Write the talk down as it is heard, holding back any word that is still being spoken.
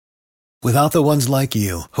Without the ones like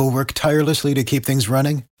you, who work tirelessly to keep things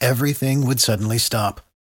running, everything would suddenly stop.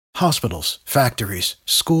 Hospitals, factories,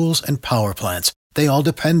 schools, and power plants, they all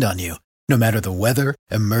depend on you. No matter the weather,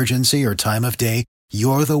 emergency, or time of day,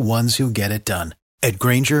 you're the ones who get it done. At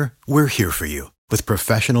Grainger, we're here for you with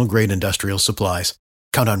professional-grade industrial supplies.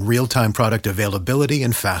 Count on real-time product availability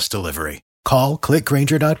and fast delivery. Call,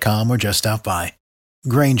 clickgrainger.com, or just stop by.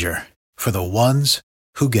 Grainger, for the ones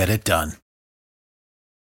who get it done.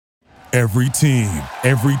 Every team,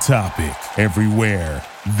 every topic, everywhere.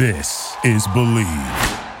 This is Believe.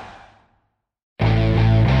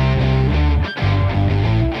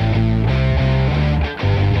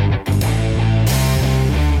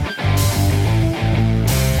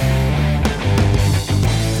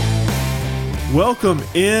 Welcome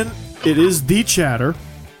in. It is The Chatter.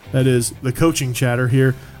 That is the coaching chatter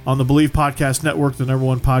here on the Believe Podcast Network, the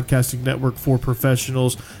 #1 podcasting network for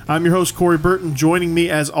professionals. I'm your host, Corey Burton. Joining me,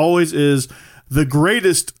 as always, is the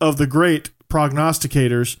greatest of the great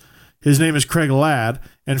prognosticators. His name is Craig Ladd,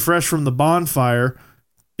 and fresh from the bonfire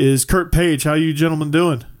is Kurt Page. How you gentlemen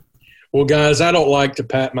doing? Well, guys, I don't like to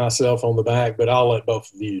pat myself on the back, but I'll let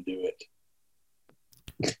both of you do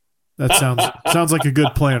it. That sounds like a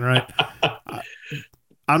good plan, right?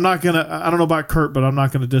 I don't know about Kurt, but I'm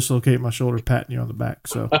not going to dislocate my shoulder patting you on the back.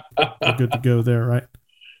 So we're good to go there, right?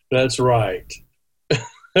 That's right.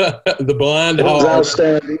 The blind that hog. was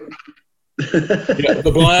outstanding.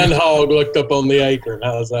 The blind hog looked up on the apron.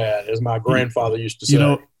 How's that? As my grandfather used to say.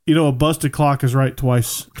 You know, a busted clock is right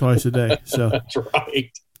twice a day. So that's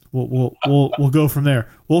right. We'll go from there.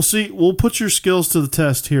 We'll see. We'll put your skills to the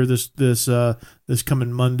test here this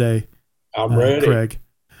coming Monday. I'm ready, Craig.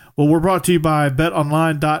 Well, we're brought to you by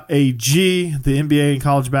BetOnline.ag. The NBA and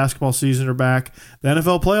college basketball season are back. The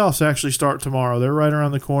NFL playoffs actually start tomorrow. They're right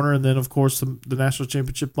around the corner. And then, of course, the national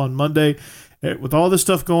championship on Monday. With all this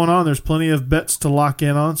stuff going on, there's plenty of bets to lock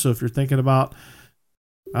in on. So if you're thinking about,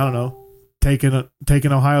 I don't know,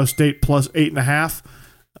 taking Ohio State plus 8.5,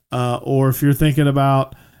 or if you're thinking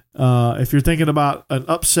about an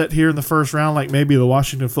upset here in the first round, like maybe the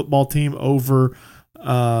Washington football team over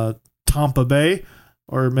Tampa Bay,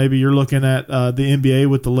 or maybe you're looking at the NBA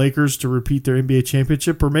with the Lakers to repeat their NBA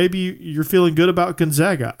championship, or maybe you're feeling good about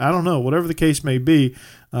Gonzaga. I don't know. Whatever the case may be,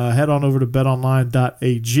 head on over to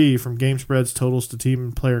betonline.ag. From game spreads, totals to team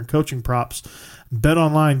and player and coaching props.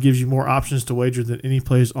 BetOnline gives you more options to wager than any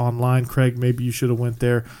place online. Craig, maybe you should have went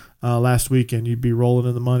there last weekend. You'd be rolling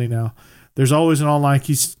in the money now. There's always an online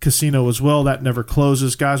casino as well. That never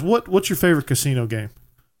closes. Guys, what's your favorite casino game?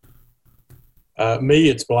 Me,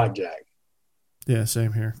 it's blackjack. Yeah,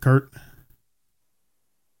 same here. Kurt?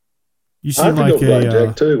 You I seem could like go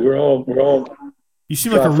blackjack too. We're all. You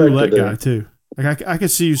seem like a roulette guy too. Like I could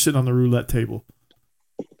see you sitting on the roulette table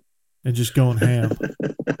and just going ham.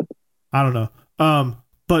 I don't know.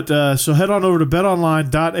 But so head on over to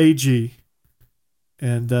betonline.ag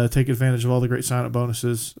and take advantage of all the great sign-up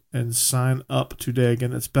bonuses and sign up today. Again,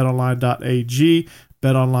 that's betonline.ag.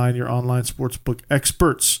 BetOnline, your online sportsbook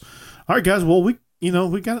experts. All right, guys. Well, we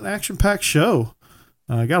got an action-packed show.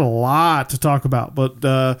 Got a lot to talk about,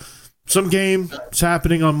 but some games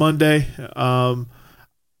happening on Monday.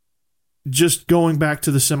 Just going back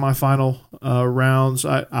to the semifinal rounds,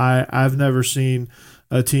 I've never seen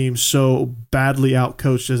a team so badly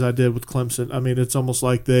outcoached as I did with Clemson. I mean, it's almost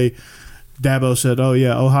like Dabo said, "Oh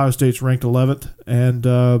yeah, Ohio State's ranked 11th," and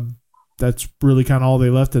that's really kind of all they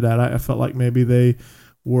left it at. I felt like maybe they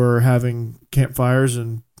were having campfires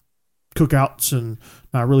and cookouts and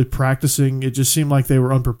not really practicing. It just seemed like they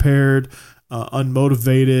were unprepared,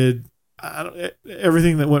 unmotivated.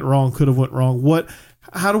 Everything that went wrong could have went wrong.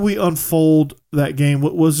 How do we unfold that game?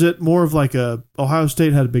 What was it? More of like Ohio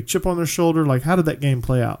State had a big chip on their shoulder. Like, how did that game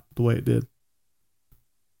play out the way it did?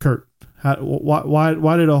 Kurt, why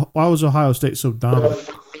was Ohio State so dominant?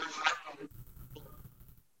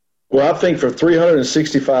 Well, I think for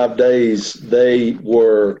 365 days, they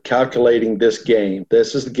were calculating this game.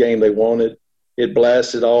 This is the game they wanted. It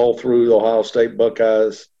blasted all through the Ohio State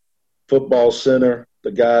Buckeyes football center.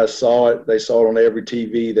 The guys saw it. They saw it on every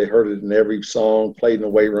TV. They heard it in every song, played in the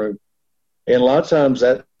weight room. And a lot of times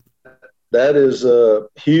that is a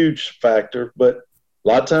huge factor, but a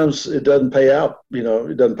lot of times it doesn't pay out.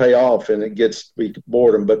 It doesn't pay off, and it gets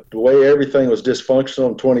boredom. But the way everything was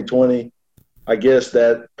dysfunctional in 2020, I guess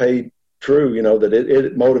that paid true, that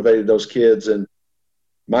it motivated those kids. And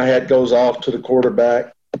my hat goes off to the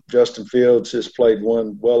quarterback. Justin Fields has played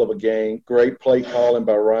one well of a game. Great play calling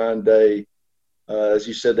by Ryan Day. As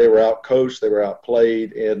you said, they were out-coached, they were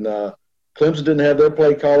outplayed. And Clemson didn't have their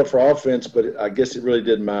play caller for offense, but I guess it really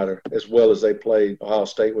didn't matter as well as they played. Ohio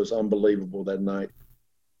State was unbelievable that night.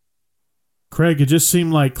 Craig, it just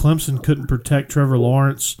seemed like Clemson couldn't protect Trevor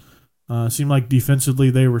Lawrence. Seemed like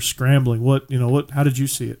defensively they were scrambling. How did you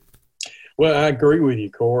see it? Well, I agree with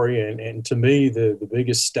you, Corey. And to me, the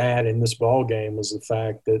biggest stat in this ball game was the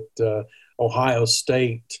fact that Ohio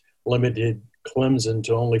State limited Clemson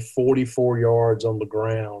to only 44 yards on the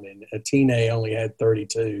ground, and Atine only had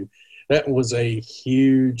 32. That was a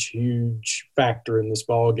huge, huge factor in this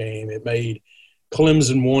ball game. It made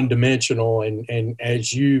Clemson one-dimensional, and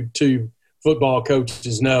as you two football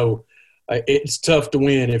coaches know, it's tough to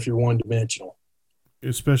win if you're one-dimensional.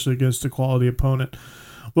 Especially against a quality opponent.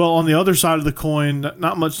 Well, on the other side of the coin,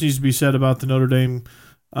 not much needs to be said about the Notre Dame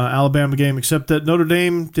Alabama game, except that Notre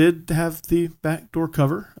Dame did have the backdoor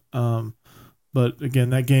cover. But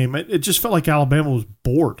again, that game, it just felt like Alabama was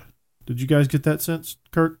bored. Did you guys get that sense,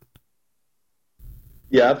 Kurt?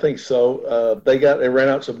 Yeah, I think so. They ran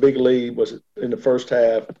out to a big lead in the first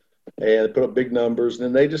half, and they put up big numbers, and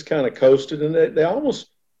then they just kind of coasted, and they almost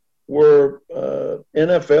were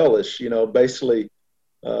NFL-ish, basically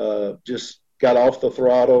just got off the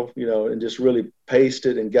throttle, and just really paced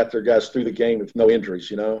it and got their guys through the game with no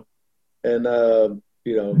injuries, and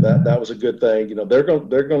that was a good thing. They're not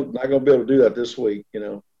going to be able to do that this week,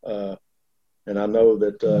 and I know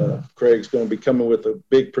that Craig's going to be coming with a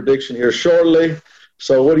big prediction here shortly.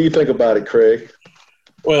 So what do you think about it, Craig?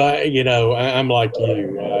 Well, I'm like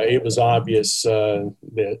you. It was obvious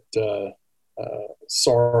that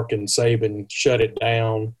Sark and Saban shut it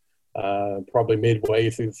down probably midway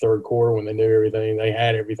through the third quarter when they knew everything. They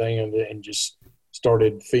had everything and just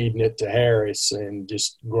started feeding it to Harris and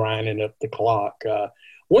just grinding up the clock.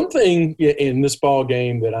 One thing in this ball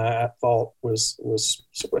game that I thought was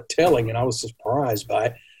sort of telling, and I was surprised by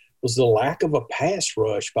it, was the lack of a pass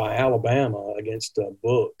rush by Alabama against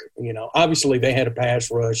Book. Obviously they had a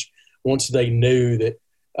pass rush once they knew that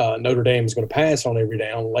Notre Dame was going to pass on every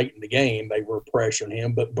down late in the game. They were pressuring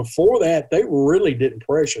him. But before that, they really didn't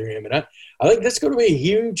pressure him. And I think that's going to be a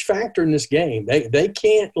huge factor in this game. They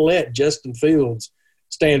can't let Justin Fields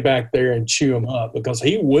stand back there and chew him up because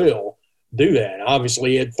he will do that.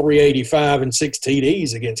 Obviously, he had 385 and 6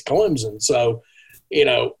 TDs against Clemson. So,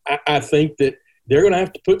 I think that they're going to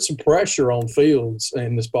have to put some pressure on Fields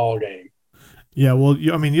in this ball game. Yeah, well,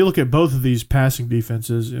 you look at both of these passing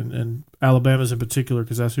defenses, and Alabama's in particular,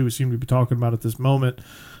 because that's who we seem to be talking about at this moment.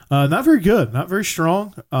 Not very good, not very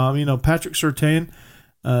strong. Patrick Surtain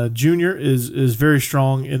Jr. is very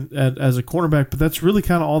strong as a cornerback, but that's really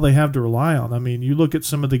kind of all they have to rely on. I mean, you look at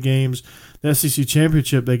some of the games, the SEC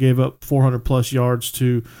Championship, they gave up 400-plus yards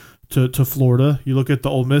to Florida. You look at the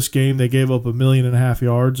Ole Miss game, they gave up 1.5 million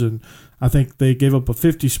yards, and I think they gave up a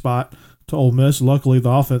 50 spot to Ole Miss. Luckily,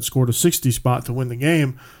 the offense scored a 60 spot to win the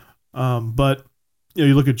game. But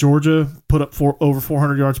you look at Georgia, put up over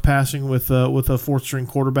 400 yards passing with a fourth-string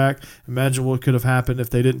quarterback. Imagine what could have happened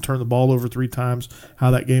if they didn't turn the ball over 3 times,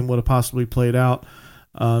 how that game would have possibly played out.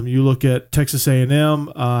 You look at Texas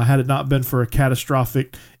A&M. Had it not been for a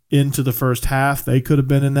catastrophic into the first half, they could have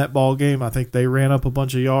been in that ball game. I think they ran up a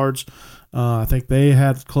bunch of yards. I think they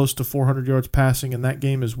had close to 400 yards passing in that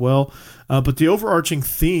game as well. But the overarching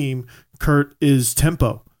theme, Kurt, is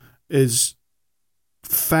tempo, is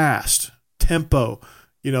fast tempo,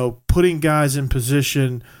 putting guys in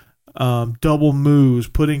position, double moves,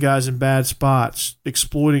 putting guys in bad spots,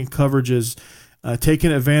 exploiting coverages,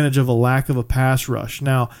 taking advantage of a lack of a pass rush.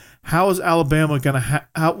 Now, how is Alabama going to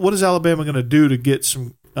what is Alabama going to do to get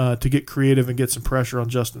some to get creative and get some pressure on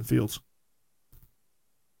Justin Fields?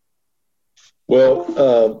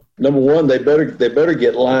 Well, number one, they better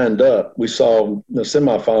get lined up. We saw in the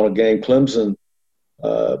semifinal game, Clemson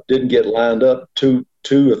didn't get lined up two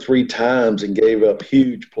or three times and gave up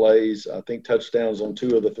huge plays. I think touchdowns on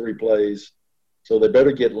 2 of the 3 plays. So they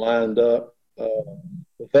better get lined up.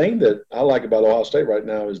 The thing that I like about Ohio State right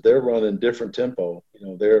now is they're running different tempo.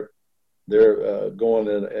 They're going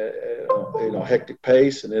at a hectic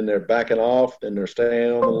pace, and then they're backing off, then they're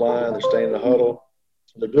staying on the line, they're staying in the huddle.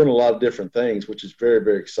 So they're doing a lot of different things, which is very,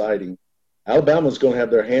 very exciting. Alabama's going to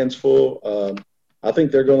have their hands full. I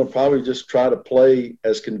think they're going to probably just try to play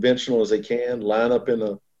as conventional as they can, line up in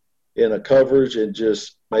a coverage, and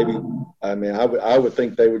just maybe. I would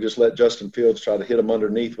think they would just let Justin Fields try to hit them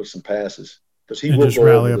underneath with some passes because he will just go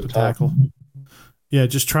rally over up the the top. tackle. Yeah,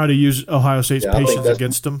 just try to use Ohio State's patience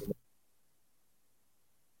against them.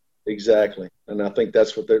 Exactly, and I think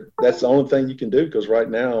that's the only thing you can do, because right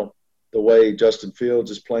now, the way Justin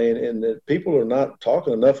Fields is playing, and that people are not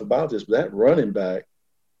talking enough about this, but that running back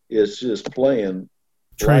is just playing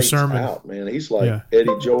Trey Sermon out, man. He's like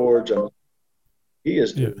Eddie George. He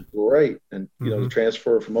is doing great, and the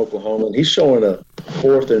transfer from Oklahoma, and he's showing a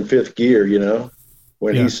 4th and 5th gear.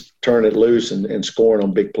 when he's turning it loose and scoring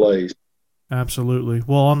on big plays. Absolutely.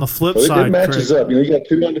 Well, on the flip so side, it matches Craig, up. You got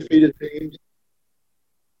two undefeated teams.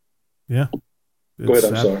 Yeah. Go ahead.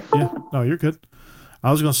 I'm sorry. Yeah. No, you're good.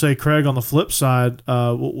 I was going to say, Craig, on the flip side,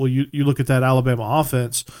 you look at that Alabama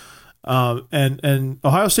offense, and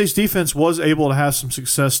Ohio State's defense was able to have some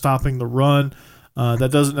success stopping the run.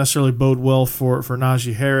 That doesn't necessarily bode well for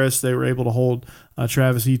Najee Harris. They were able to hold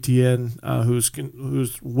Travis Etienne,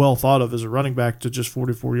 who's well thought of as a running back, to just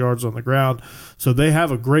 44 yards on the ground. So they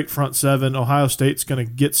have a great front seven. Ohio State's going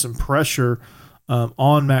to get some pressure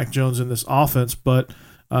on Mac Jones in this offense, but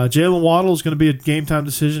Jalen Waddle is going to be a game-time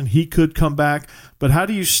decision. He could come back, but how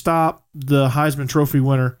do you stop the Heisman Trophy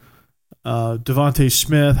winner, Devontae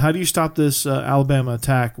Smith? How do you stop this Alabama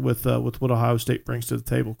attack with what Ohio State brings to the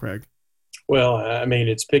table, Craig? Well, I mean,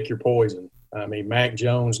 it's pick your poison. I mean, Mac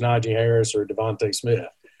Jones, Najee Harris, or Devontae Smith.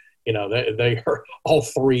 You know, they are all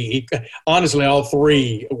three. Honestly, all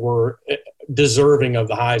three were deserving of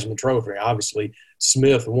the Heisman Trophy. Obviously,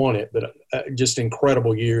 Smith won it, but just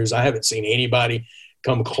incredible years. I haven't seen anybody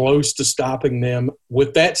come close to stopping them.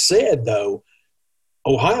 With that said, though,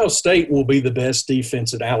 Ohio State will be the best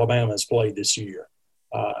defense that Alabama has played this year.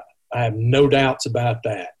 I have no doubts about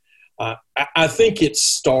that. I think it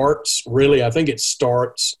starts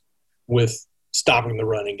with stopping the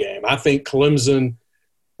running game. I think Clemson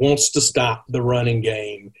wants to stop the running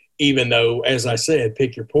game, even though, as I said,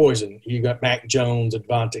 pick your poison. You got Mac Jones,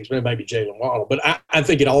 Devontae Smith, maybe Jalen Waddle. But I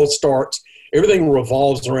think it all starts – everything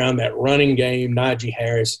revolves around that running game, Najee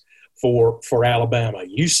Harris, for Alabama.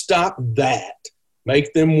 You stop that,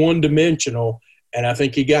 make them one-dimensional, and I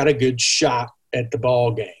think you got a good shot at the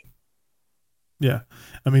ball game. Yeah.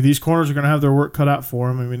 I mean, these corners are going to have their work cut out for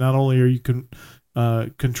them. I mean, not only are you trying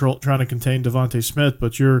to contain Devontae Smith,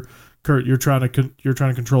 but you're trying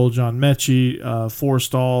to control John Mechie,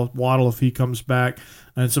 Forrestall, Waddle if he comes back,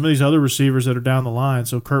 and some of these other receivers that are down the line.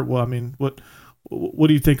 So, Kurt, well, I mean, what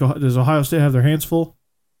do you think? Does Ohio State have their hands full?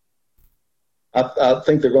 I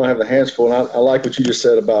think they're going to have their hands full. And I like what you just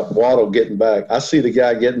said about Waddle getting back. I see the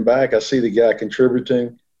guy getting back. I see the guy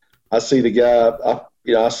contributing. I see the guy.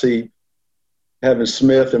 I see having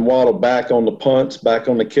Smith and Waddle back on the punts, back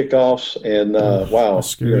on the kickoffs, and wow,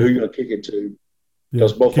 who are you going to kick it to?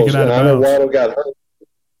 Because both of those. And I know Waddle got hurt.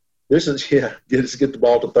 This is just get the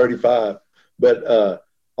ball to 35, but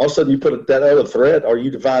all of a sudden you put that other threat, or you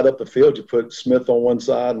divide up the field. You put Smith on one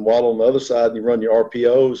side and Waddle on the other side, and you run your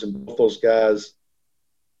RPOs, and both those guys.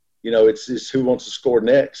 It's just who wants to score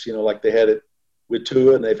next. Like they had it with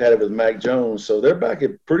Tua, and they've had it with Mac Jones. So they're back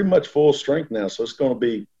at pretty much full strength now. So it's going to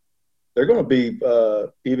be. They're going to be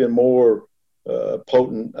even more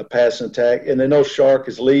potent a passing attack. And they know Shark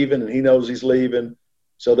is leaving, and he knows he's leaving.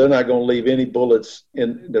 So they're not going to leave any bullets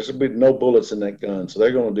in. There's going to be no bullets in that gun. So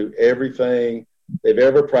they're going to do everything they've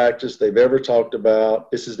ever practiced, they've ever talked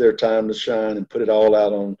about. This is their time to shine and put it all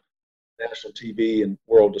out on national TV and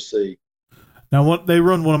world to see. Now, they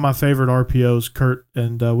run one of my favorite RPOs, Kurt,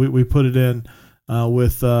 and we put it in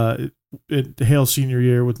with Hale senior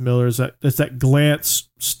year with Miller. It's that glance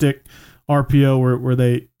stick RPO where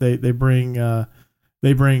they bring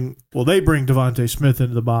Devontae Smith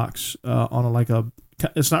into the box on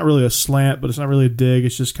it's not really a slant, but it's not really a dig.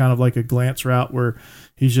 It's just kind of like a glance route where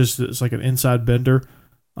it's like an inside bender,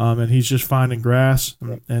 and he's just finding grass,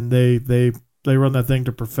 and they run that thing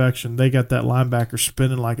to perfection. They got that linebacker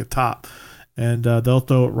spinning like a top, and they'll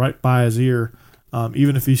throw it right by his ear.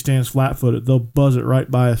 Even if he stands flat-footed, they'll buzz it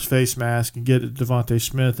right by his face mask and get it to Devontae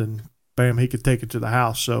Smith, and bam, he could take it to the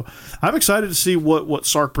house. So I'm excited to see what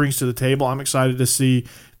Sark brings to the table. I'm excited to see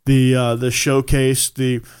the showcase.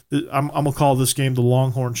 I'm gonna call this game the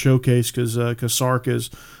Longhorn Showcase because Sark is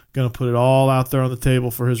gonna put it all out there on the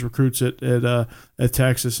table for his recruits at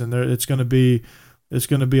Texas, and it's gonna be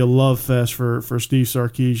a love fest for Steve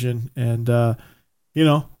Sarkisian, and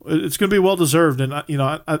it's going to be well deserved, and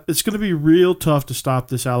it's going to be real tough to stop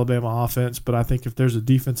this Alabama offense. But I think if there's a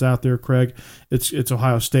defense out there, Craig, it's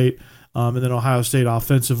Ohio State, and then Ohio State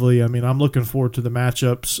offensively. I mean, I'm looking forward to the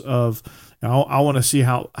matchups of. I want to see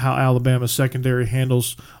how Alabama's secondary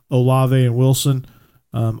handles Olave and Wilson.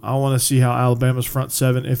 I want to see how Alabama's front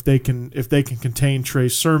seven, if they can contain Trey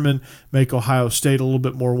Sermon, make Ohio State a little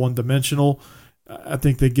bit more one-dimensional. I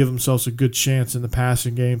think they give themselves a good chance in the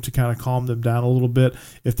passing game to kind of calm them down a little bit.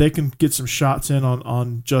 If they can get some shots in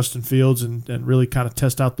on Justin Fields and really kind of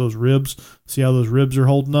test out those ribs, see how those ribs are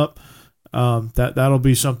holding up, that'll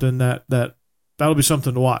be something that'll be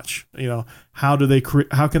something to watch. How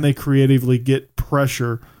can they creatively get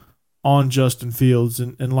pressure on Justin Fields,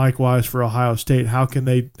 and likewise for Ohio State, how can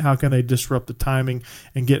they disrupt the timing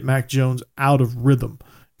and get Mac Jones out of rhythm?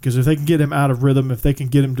 because if they can get him out of rhythm, if they can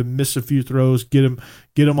get him to miss a few throws, get him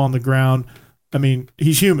on the ground, I mean,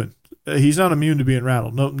 he's human. He's not immune to being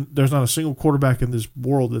rattled. No, there's not a single quarterback in this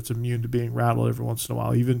world that's immune to being rattled every once in a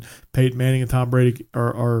while. Even Peyton Manning and Tom Brady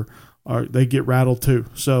are they get rattled too.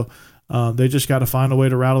 So they just got to find a way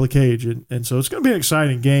to rattle the cage, and so it's going to be an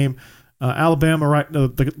exciting game. Alabama,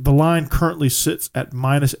 the line currently sits at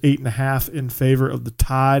 -8.5 in favor of the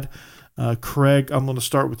Tide. Craig, I'm going to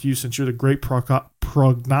start with you since you're the great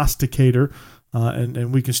prognosticator,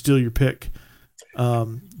 and we can steal your pick.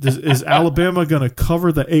 Is Alabama going to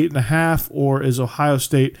cover the 8.5, or is Ohio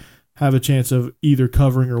State have a chance of either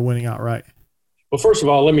covering or winning outright? Well, first of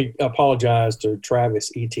all, let me apologize to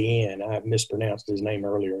Travis Etienne. I mispronounced his name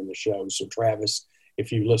earlier in the show. So, Travis,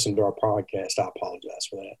 if you listen to our podcast, I apologize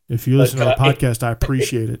for that. If you listen to our podcast, I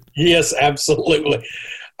appreciate it. Yes, absolutely.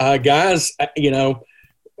 Guys,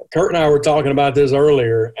 Kurt and I were talking about this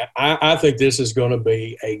earlier. I think this is going to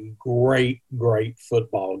be a great, great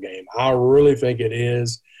football game. I really think it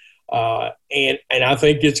is. And I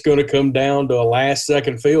think it's going to come down to a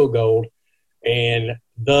last-second field goal. And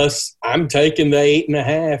thus, I'm taking the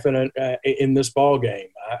 8.5 in this ball game.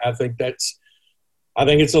 I think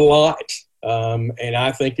it's a lot. And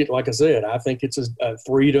I think it, like I said, I think it's a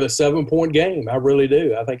 3 to 7 point game. I really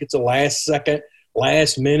do. I think it's a last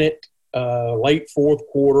minute, late fourth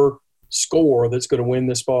quarter score that's going to win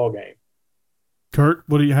this ball game. Kurt,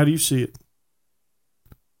 how do you see it?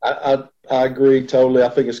 I agree totally. I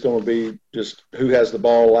think it's going to be just who has the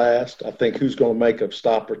ball last. I think who's going to make a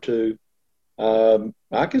stop or two.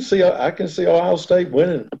 I can see Ohio State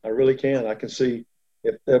winning. I really can. I can see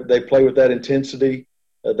if they play with that intensity.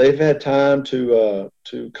 They've had time to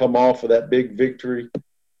come off of that big victory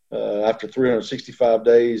after 365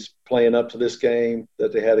 days playing up to this game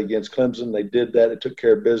that they had against Clemson. They did that. They took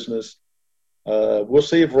care of business. We'll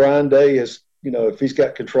see if Ryan Day has, if he's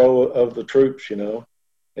got control of the troops,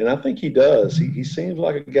 and I think he does. He seems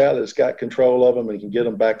like a guy that's got control of them and can get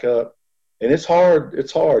them back up. And it's hard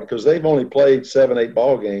because they've only played 7-8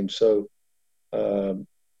 ball games. So, and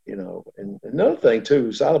another thing too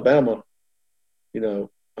is Alabama,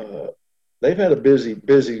 they've had a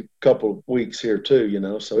busy couple of weeks here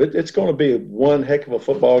too, so it's going to be one heck of a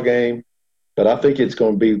football game, but I think it's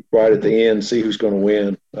going to be right at the end, see who's going to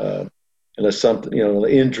win. Unless something, an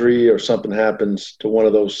injury or something happens to one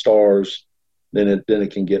of those stars, then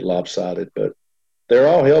it can get lopsided. But they're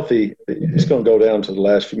all healthy. It's going to go down to the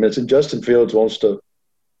last few minutes. And Justin Fields wants to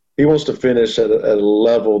finish at a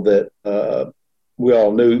level that we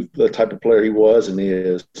all knew the type of player he was and he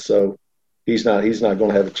is. So he's not going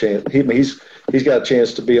to have a chance. He's got a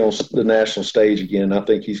chance to be on the national stage again. I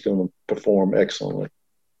think he's going to perform excellently.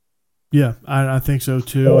 Yeah, I think so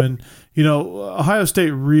too. And Ohio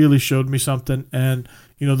State really showed me something. And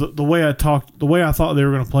the way I thought they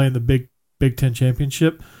were going to play in the Big Ten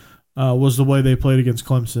championship was the way they played against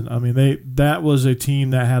Clemson. I mean, that was a team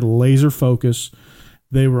that had laser focus.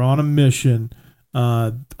 They were on a mission. They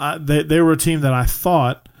were a team that I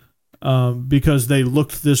thought, because they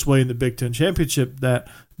looked this way in the Big Ten championship, that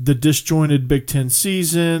the disjointed Big Ten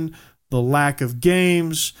season, the lack of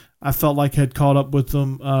games, I felt like had caught up with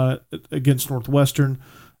them against Northwestern.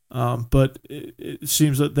 But it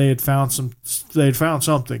seems that they had found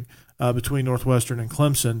something between Northwestern and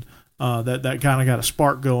Clemson. That kind of got a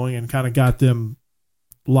spark going and kind of got them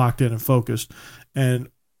locked in and focused. And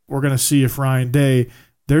we're going to see if Ryan Day –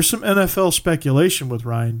 there's some NFL speculation with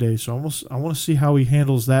Ryan Day, so I want to see how he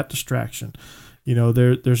handles that distraction.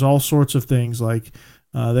 There's all sorts of things like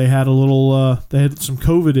they had they had some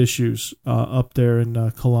COVID issues up there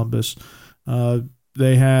in Columbus.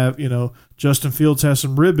 They have, Justin Fields has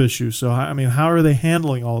some rib issues. So, I mean, how are they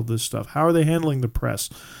handling all of this stuff? How are they handling the press?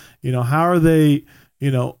 How are they,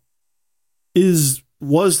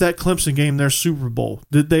 was that Clemson game their Super Bowl?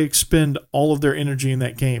 Did they expend all of their energy in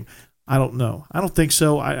that game? I don't know. I don't think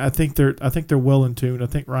so. I think they're well in tune. I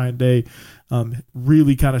think Ryan Day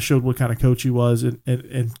really kind of showed what kind of coach he was,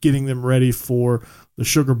 and getting them ready for the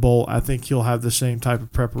Sugar Bowl. I think he'll have the same type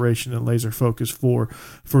of preparation and laser focus for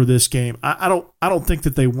this game. I don't think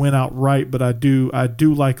that they win outright, but I do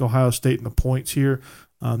like Ohio State in the points here.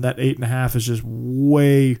 That 8.5 is just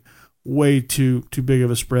way too big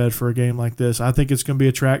of a spread for a game like this. I think it's going to be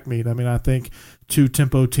a track meet. I mean, I think two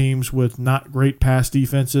tempo teams with not great pass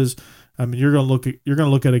defenses. I mean, you're going to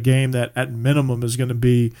look at a game that at minimum is going to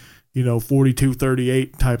be,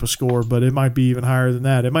 42-38 type of score, but it might be even higher than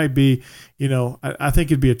that. It might be, I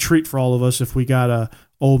think it'd be a treat for all of us if we got a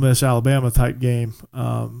Ole Miss Alabama type game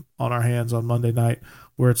on our hands on Monday night,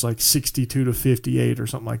 where it's like 62-58 or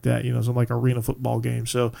something like that, some like arena football game.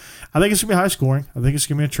 So I think it's going to be high scoring. I think it's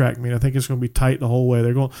going to be a track meet. I think it's going to be tight the whole way.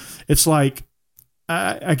 It's like,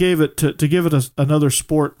 I gave it to give it another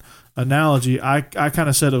sport analogy. I kind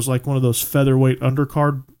of said it was like one of those featherweight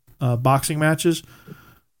undercard boxing matches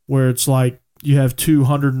where it's like you have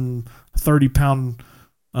 230-pound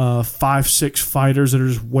 5'6" fighters that are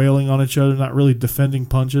just wailing on each other, not really defending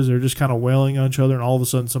punches. They're just kind of wailing on each other, and all of a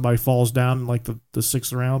sudden somebody falls down in like the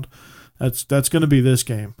sixth round. That's going to be this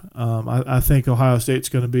game. I think Ohio State's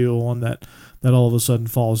going to be the one that all of a sudden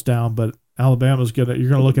falls down, but you're going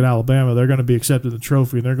to look at Alabama. They're going to be accepting the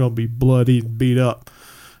trophy, and they're going to be bloodied and beat up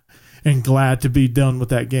and glad to be done with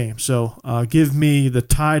that game. So give me the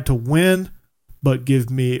Tide to win, but give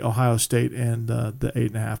me Ohio State and the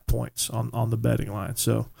 8.5 points on the betting line.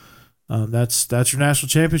 So that's your national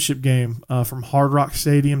championship game from Hard Rock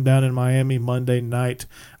Stadium down in Miami Monday night.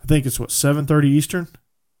 I think it's 7:30 Eastern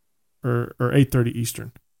or 8:30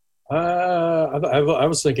 Eastern. I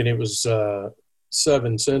was thinking it was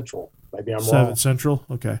 7 Central. Maybe I'm wrong. 7 Central.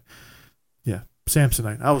 Okay. Yeah,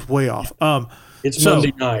 Samsonite. I was way off. It's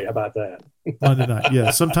Monday night. How about that? Monday night. Yeah,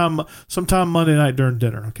 sometime Monday night during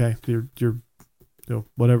dinner. Okay, you're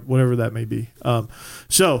whatever that may be. Steve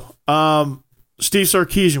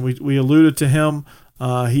Sarkisian, we alluded to him.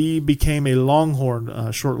 He became a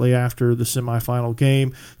Longhorn shortly after the semifinal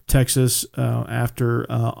game. Texas,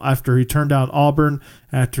 after he turned down Auburn,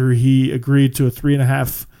 after he agreed to a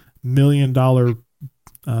 $3.5 million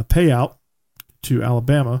payout to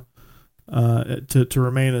Alabama to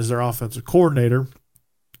remain as their offensive coordinator.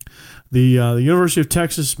 The University of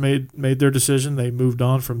Texas made their decision. They moved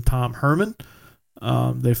on from Tom Herman.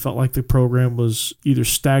 They felt like the program was either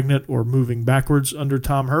stagnant or moving backwards under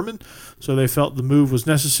Tom Herman, so they felt the move was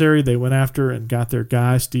necessary. They went after and got their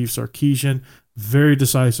guy, Steve Sarkisian. Very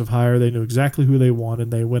decisive hire. They knew exactly who they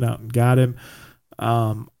wanted. They went out and got him.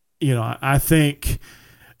 I think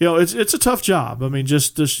it's a tough job. I mean,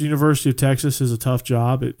 just this University of Texas is a tough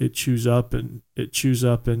job. It chews up and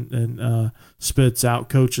spits out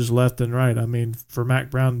coaches left and right. I mean, for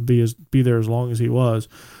Mack Brown to be there as long as he was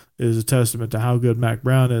is a testament to how good Mack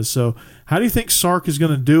Brown is. So how do you think Sark is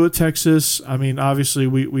going to do at Texas? I mean, obviously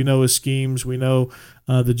we know his schemes. We know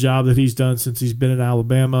the job that he's done since he's been in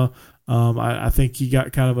Alabama. I think he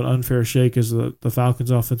got kind of an unfair shake as the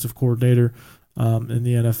Falcons offensive coordinator in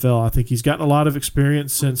the NFL. I think he's gotten a lot of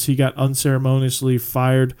experience since he got unceremoniously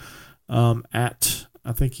fired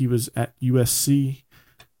I think he was at USC,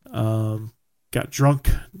 got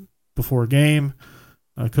drunk before a game,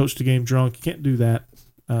 coached a game drunk. You can't do that.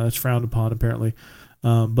 It's frowned upon apparently.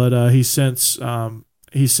 But he's since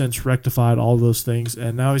rectified all those things,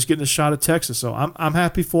 and now he's getting a shot at Texas. So I'm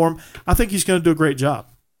happy for him. I think he's going to do a great job.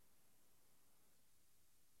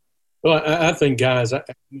 Well, I think, guys,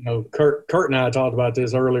 Kurt and I talked about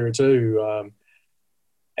this earlier too.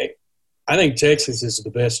 I think Texas is the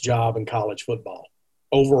best job in college football.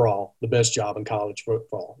 Overall, the best job in college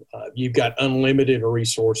football. You've got unlimited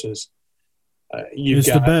resources.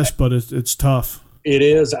 It's the best, but it's tough. It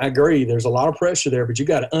is. I agree. There's a lot of pressure there, but you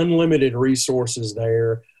got unlimited resources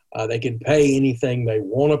there. They can pay anything they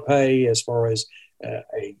want to pay as far as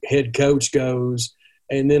a head coach goes.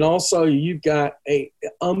 And then also you've got a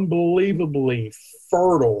unbelievably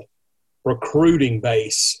fertile recruiting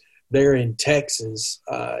base there in Texas.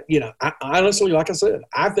 I honestly, like I said,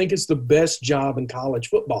 I think it's the best job in college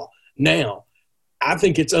football. Now, I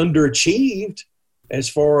think it's underachieved as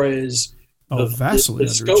far as vastly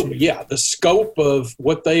the scope. Yeah, the scope of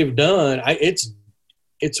what they've done, it's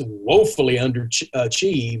woefully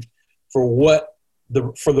underachieved for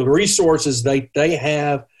the resources they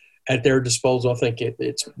have at their disposal. I think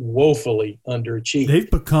it's woefully underachieved. They've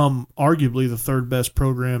become arguably the third best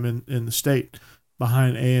program in the state,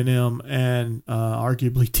 behind A&M and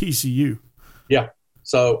arguably TCU. Yeah.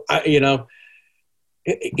 So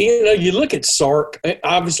you look at Sark.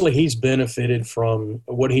 Obviously, he's benefited from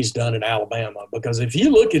what he's done in Alabama, because if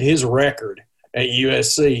you look at his record at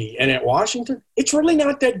USC and at Washington, it's really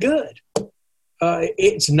not that good.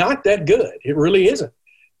 It's not that good. It really isn't.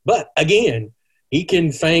 But again, he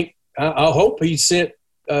can thank. I hope he sent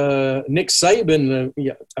Nick Saban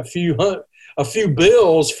a few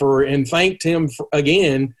bills and thanked him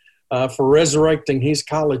again for resurrecting his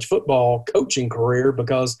college football coaching career.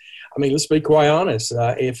 Because let's be quite honest.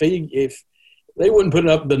 If they wouldn't put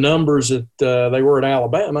up the numbers that they were at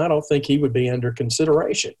Alabama, I don't think he would be under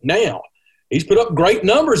consideration. Now, he's put up great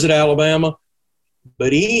numbers at Alabama,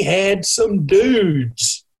 but he had some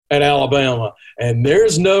dudes at Alabama, and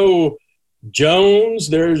there's no Jones,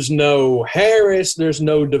 there's no Harris, there's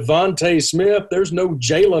no Devontae Smith, there's no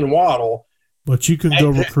Jalen Waddle But you can go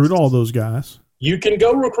recruit all those guys. You can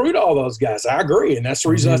go recruit all those guys. I agree, and that's the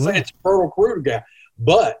reason I say it's a pro recruiter guy.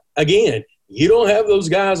 But, again, you don't have those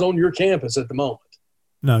guys on your campus at the moment.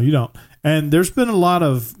 No, you don't. And there's been a lot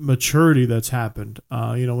of maturity that's happened.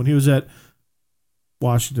 When he was at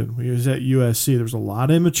Washington, when he was at USC, there was a lot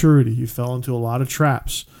of immaturity. He fell into a lot of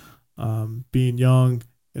traps. Being young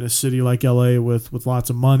in a city like LA with lots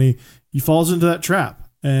of money, he falls into that trap.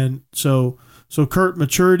 And so Kurt,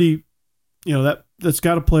 maturity, that's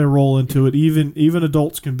got to play a role into it. Even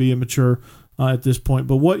adults can be immature at this point.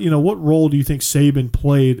 But what role do you think Saban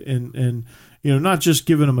played in not just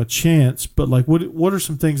giving him a chance, but like what are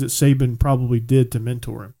some things that Saban probably did to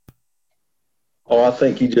mentor him? Oh, I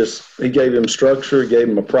think he gave him structure, gave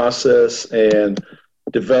him a process, and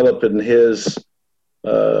developing his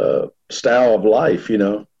style of life.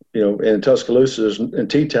 In Tuscaloosa, in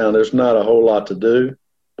T-Town, there's not a whole lot to do.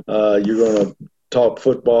 You're going to talk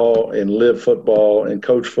football and live football and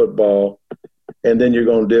coach football, and then you're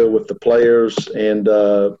going to deal with the players. And,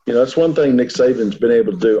 that's one thing Nick Saban's been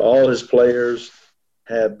able to do. All his players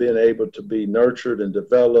have been able to be nurtured and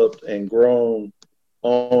developed and grown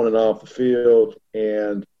on and off the field,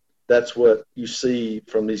 and that's what you see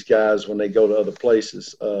from these guys when they go to other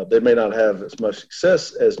places. They may not have as much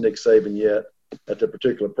success as Nick Saban yet at their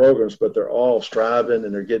particular programs, but they're all striving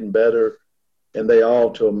and they're getting better, and they all,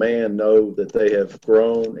 to a man, know that they have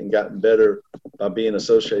grown and gotten better by being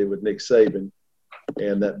associated with Nick Saban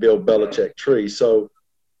and that Bill Belichick tree. So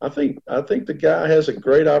I think the guy has a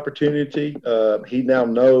great opportunity. He now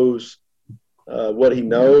knows what he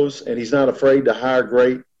knows, and he's not afraid to hire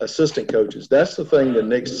great assistant coaches. That's the thing that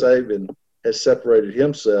Nick Saban has separated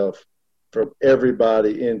himself from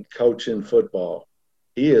everybody in coaching football.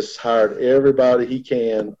 He has hired everybody he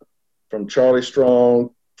can, from Charlie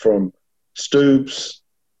Strong, from Stoops,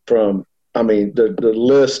 from the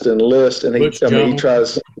list, and he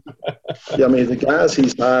tries. The guys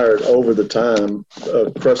he's hired over the time,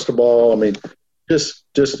 Cristobal. Just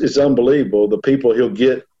it's unbelievable the people he'll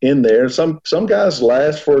get in there. Some guys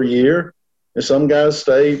last for a year, and some guys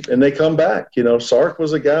stay and they come back. Sark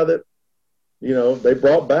was a guy that they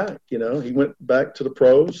brought back. He went back to the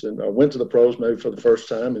pros and went to the pros maybe for the first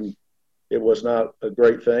time, and it was not a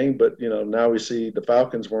great thing. But now we see the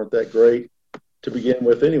Falcons weren't that great to begin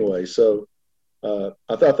with anyway. So I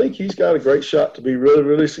think he's got a great shot to be really,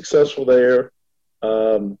 really successful there.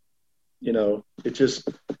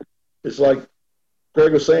 It's like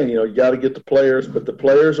Greg was saying, you got to get the players, but the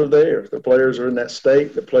players are there. The players are in that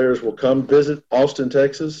state. The players will come visit Austin,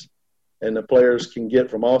 Texas, and the players can get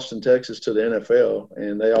from Austin, Texas to the NFL,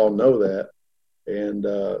 and they all know that. And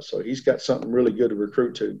so he's got something really good to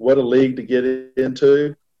recruit to. What a league to get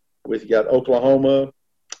into. You got Oklahoma,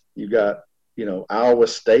 you got Iowa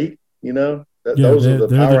State. Those are the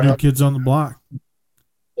powerhouse. The new kids on the block.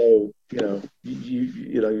 So you're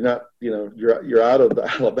not you're out of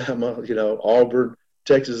Alabama, Auburn,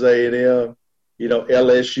 Texas A&M,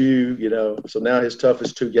 LSU, so now his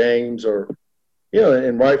toughest two games are,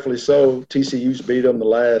 and rightfully so. TCU's beat them the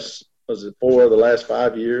last 4 of the last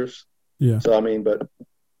 5 years. Yeah. So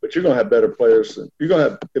but you're gonna have better players. You're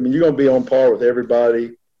gonna be on par with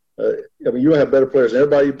everybody. You're gonna have better players than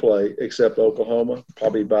everybody you play except Oklahoma,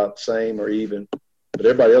 probably about the same or even. But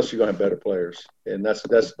everybody else, you're gonna have better players, and that's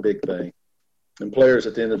the big thing. And players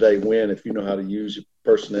at the end of the day win if you know how to use your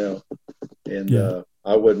personnel. And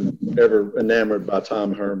I wasn't ever enamored by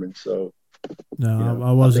Tom Herman, so no,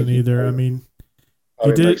 I wasn't either. He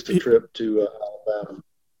makes the trip to Alabama.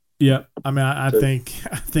 Yeah, I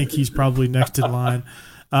think he's probably next in line.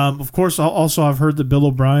 Of course, also I've heard that Bill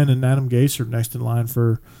O'Brien and Adam Gase are next in line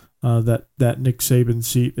for that Nick Saban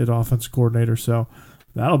seat at offensive coordinator. So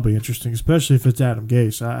that'll be interesting, especially if it's Adam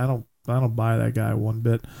Gase. I don't buy that guy one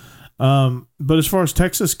bit. But as far as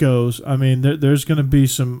Texas goes, there's going to be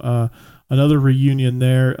some another reunion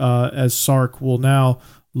there as Sark will now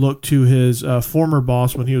look to his former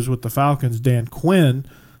boss when he was with the Falcons, Dan Quinn,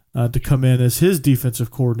 to come in as his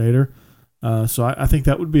defensive coordinator. So I think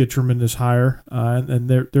that would be a tremendous hire, and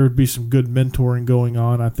there would be some good mentoring going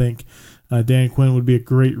on. I think Dan Quinn would be a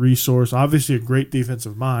great resource. Obviously, a great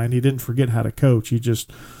defensive mind. He didn't forget how to coach.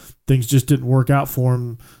 Things just didn't work out for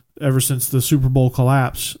him ever since the Super Bowl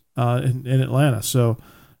collapse in Atlanta. So,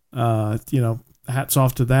 hats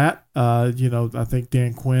off to that. I think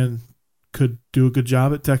Dan Quinn could do a good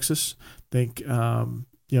job at Texas. I think,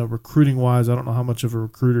 recruiting wise, I don't know how much of a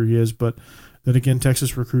recruiter he is, but then again,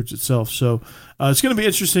 Texas recruits itself. So it's going to be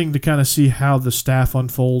interesting to kind of see how the staff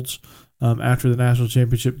unfolds after the national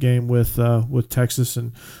championship game with Texas,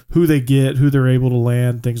 and who they get, who they're able to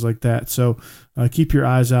land, things like that. So keep your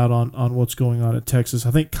eyes out on what's going on at Texas.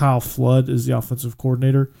 I think Kyle Flood is the offensive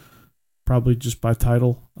coordinator, probably just by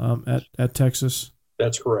title at Texas.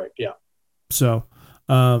 That's correct, yeah. So,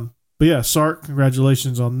 but yeah, Sark,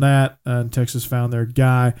 congratulations on that. And Texas found their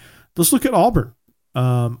guy. Let's look at Auburn.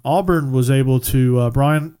 Auburn was able to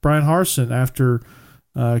Brian Harsin, after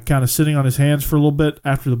kind of sitting on his hands for a little bit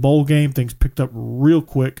after the bowl game, things picked up real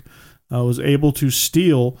quick. Was able to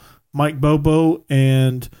steal Mike Bobo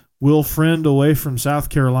and Will Friend away from South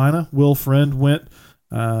Carolina. Will Friend went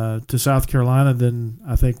to South Carolina. Then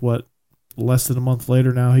I think less than a month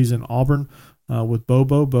later, now he's in Auburn with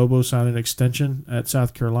Bobo. Bobo signed an extension at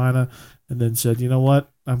South Carolina and then said, you know what,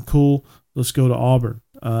 I'm cool. Let's go to Auburn.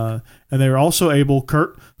 And they were also able,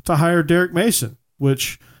 Kurt, to hire Derek Mason,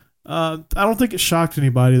 which I don't think it shocked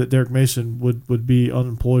anybody that Derek Mason would be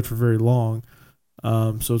unemployed for very long.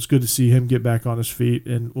 So it's good to see him get back on his feet,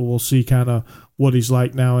 and we'll see kind of what he's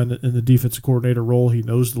like now in the defensive coordinator role. He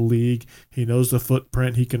knows the league. He knows the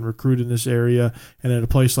footprint. He can recruit in this area. And at a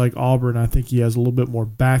place like Auburn, I think he has a little bit more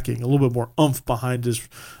backing, a little bit more oomph behind his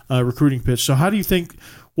recruiting pitch. So how do you think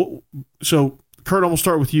so Kurt, I'm going to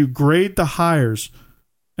start with you. Grade the hires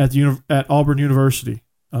at Auburn University,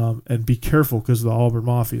 and be careful because the Auburn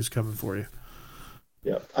Mafia is coming for you.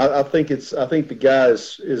 Yeah, I think the guy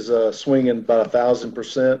is swinging about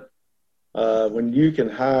 1,000%. When you can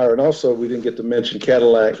hire, and also we didn't get to mention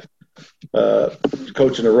Cadillac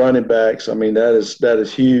coaching the running backs. I mean, that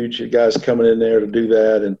is huge. The guy's coming in there to do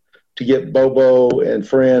that, and to get Bobo and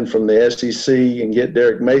Friend from the SEC and get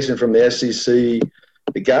Derek Mason from the SEC.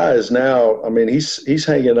 The guy is now, I mean, he's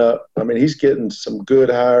hanging up. I mean, he's getting some good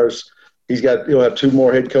hires. He'll have 2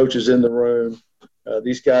 more head coaches in the room.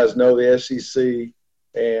 These guys know the SEC,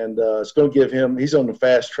 and it's going to give him – he's on the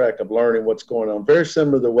fast track of learning what's going on. Very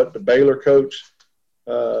similar to what the Baylor coach,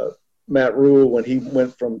 Matt Rule, when he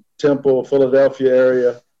went from Temple, Philadelphia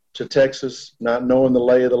area to Texas, not knowing the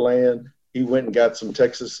lay of the land, he went and got some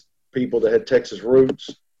Texas people that had Texas roots.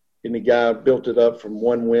 And the guy built it up from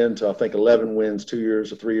 1 win to, I think, 11 wins 2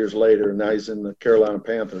 years or 3 years later, and now he's in the Carolina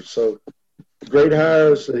Panthers. So great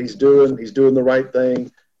hires that he's doing. He's doing the right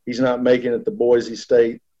thing. He's not making it the Boise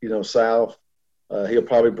State, South. He'll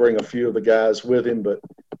probably bring a few of the guys with him, but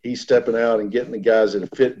he's stepping out and getting the guys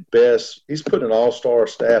that fit best. He's putting an all-star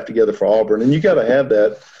staff together for Auburn, and you got to have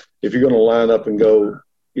that if you're going to line up and go,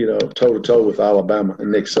 toe-to-toe with Alabama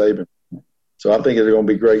and Nick Saban. So I think it's going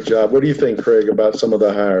to be a great job. What do you think, Craig, about some of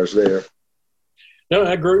the hires there? No,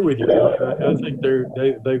 I agree with you. I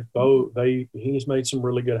think he's made some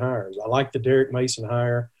really good hires. I like the Derek Mason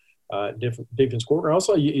hire, different defense coordinator.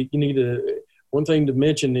 Also, you need one thing to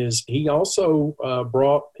mention is he also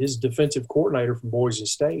brought his defensive coordinator from Boise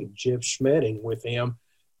State, Jeff Schmedding, with him.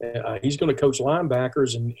 He's going to coach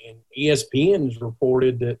linebackers, and ESPN has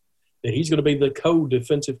reported that he's going to be the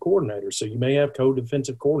co-defensive coordinator. So you may have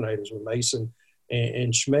co-defensive coordinators with Mason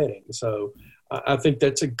and Schmedding. So I think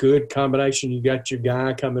that's a good combination. You got your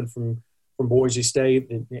guy coming from Boise State,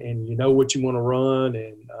 and you know what you want to run.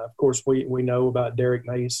 And, of course, we know about Derek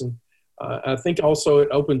Mason. I think also it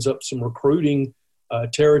opens up some recruiting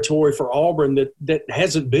territory for Auburn that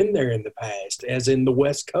hasn't been there in the past, as in the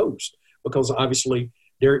West Coast, because obviously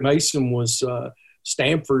Derek Mason was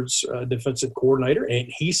Stanford's defensive coordinator, and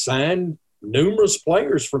he signed numerous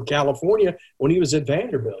players from California when he was at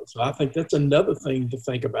Vanderbilt. So I think that's another thing to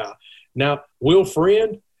think about. Now, Will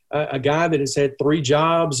Friend, a guy that has had 3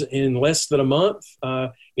 jobs in less than a month,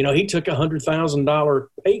 he took a $100,000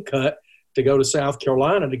 pay cut to go to South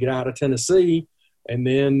Carolina to get out of Tennessee. And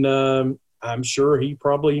then I'm sure he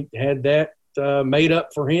probably had that made up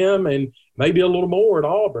for him and maybe a little more at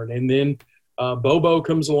Auburn. And then Bobo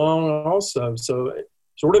comes along also. So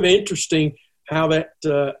sort of interesting how that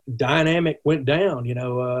dynamic went down,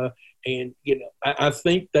 I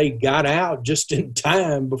think they got out just in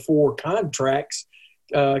time before contracts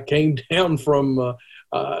came down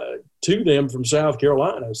to them from South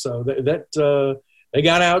Carolina. So that they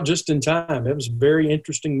got out just in time. It was a very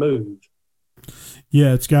interesting move.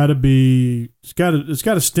 Yeah, it's got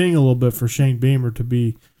to sting a little bit for Shane Beamer to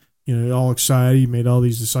be, all excited. He made all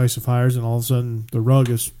these decisive hires, and all of a sudden the rug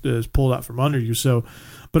is pulled out from under you. So,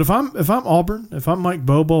 but if I'm Auburn, if I'm Mike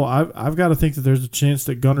Bobo, I've got to think that there's a chance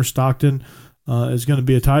that Gunnar Stockton is going to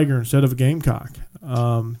be a Tiger instead of a Gamecock.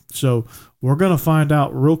 So we're going to find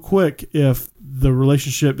out real quick if the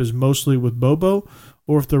relationship is mostly with Bobo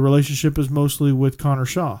or if the relationship is mostly with Connor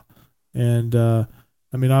Shaw. And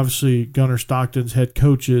obviously Gunnar Stockton's head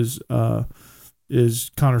coach is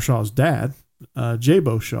Connor Shaw's dad,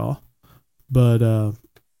 Jabo Shaw. But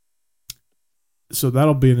So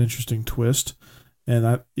that'll be an interesting twist.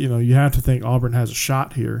 And you have to think Auburn has a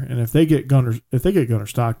shot here. And if they get Gunner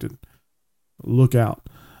Stockton, look out.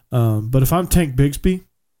 But if I'm Tank Bigsby,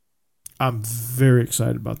 I'm very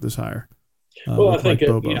excited about this hire. I think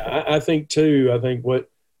I think too. I think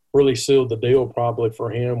what really sealed the deal probably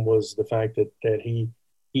for him was the fact that he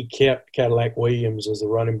kept Cadillac Williams as the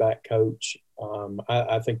running back coach.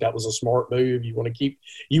 I think that was a smart move. You want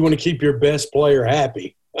to keep your best player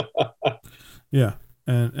happy. Yeah,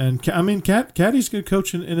 and I mean, Caddy's a good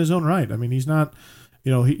coach in his own right. I mean, he's not,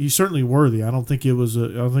 he's certainly worthy. I don't think it was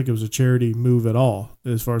a charity move at all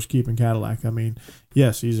as far as keeping Cadillac. I mean,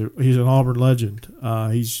 yes, he's an Auburn legend.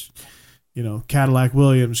 Cadillac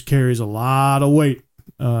Williams carries a lot of weight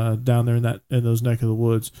down there in those neck of the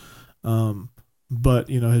woods. But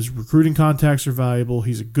his recruiting contacts are valuable.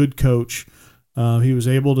 He's a good coach. He was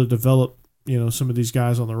able to develop some of these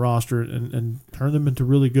guys on the roster and turn them into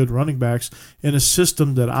really good running backs in a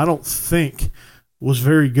system that I don't think was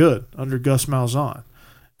very good under Gus Malzahn.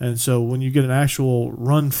 And so when you get an actual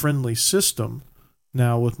run-friendly system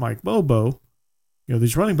now with Mike Bobo,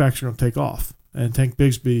 these running backs are going to take off. And Tank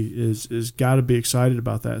Bigsby is got to be excited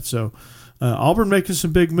about that. So Auburn making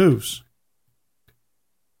some big moves.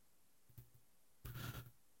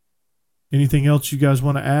 Anything else you guys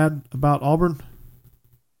want to add about Auburn?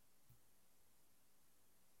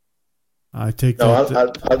 I take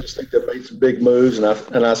that. I just think they made some big moves,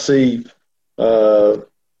 and I see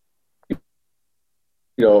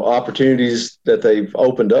opportunities that they've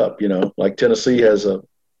opened up. Like Tennessee has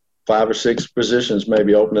 5 or 6 positions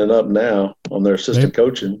maybe opening up now on their assistant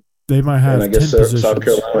coaching. They might have. And I guess 10 positions. South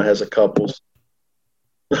Carolina has a couple.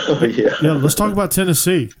 Yeah. Yeah. Let's talk about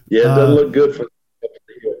Tennessee. Yeah, it doesn't look good for.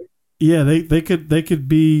 Yeah, they could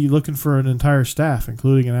be looking for an entire staff,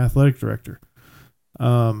 including an athletic director.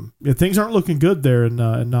 Things aren't looking good there in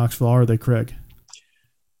Knoxville, are they, Craig?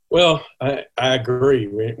 Well, I agree.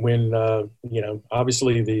 When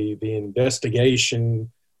obviously the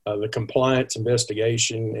investigation, the compliance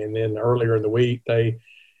investigation, and then earlier in the week they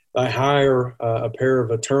hire a pair of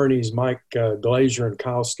attorneys, Mike Glazier and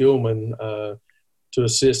Kyle Skillman, to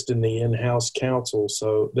assist in the in-house counsel.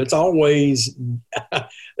 So that's always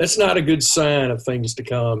that's not a good sign of things to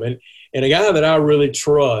come. And a guy that I really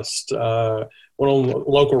trust, went on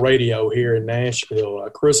local radio here in Nashville,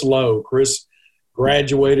 Chris Lowe. Chris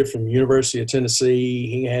graduated from University of Tennessee.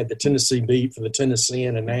 He had the Tennessee beat for the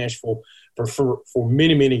Tennessean in Nashville for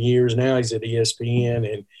many, many years. Now he's at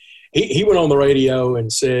ESPN. And he went on the radio and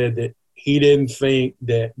said that he didn't think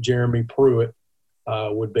that Jeremy Pruitt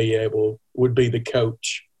would be the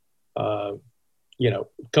coach,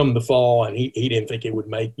 come the fall, and he didn't think it would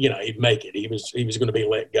he'd make it. He was going to be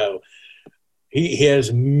let go. He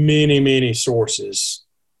has many, many sources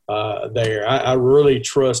there. I really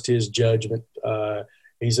trust his judgment.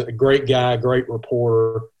 He's a great guy, great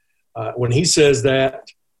reporter. When he says that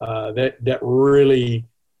really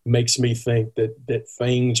makes me think that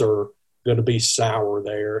things are going to be sour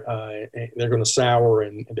there. They're going to sour,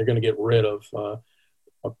 and they're going to get rid of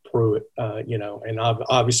Pruitt. And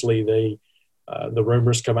obviously the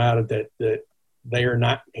rumors come out of that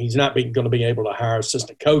he's not going to be able to hire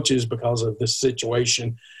assistant coaches because of this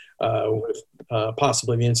situation with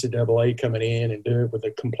possibly the NCAA coming in and doing it with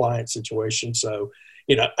a compliance situation. So,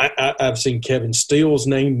 I've seen Kevin Steele's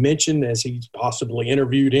name mentioned as he's possibly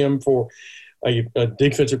interviewed him for a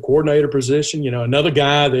defensive coordinator position. Another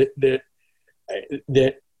guy that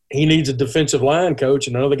he needs a defensive line coach,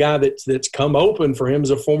 and another guy that's come open for him is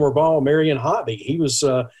a former ball, Marion Hobby.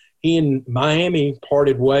 He and Miami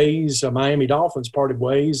parted ways. Miami Dolphins parted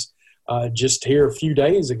ways just here a few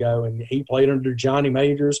days ago, and he played under Johnny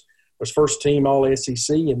Majors, was first team All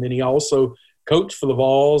SEC, and then he also coached for the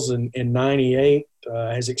Vols in '98.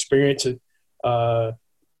 Has experience at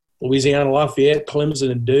Louisiana Lafayette,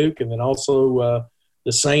 Clemson, and Duke, and then also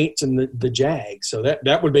the Saints and the Jags. So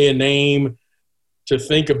that would be a name to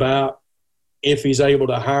think about if he's able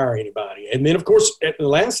to hire anybody. And then, of course, the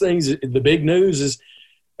last thing is the big news is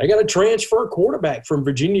they got a transfer quarterback from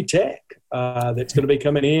Virginia Tech that's going to be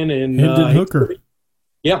coming in. And Hendon Hooker.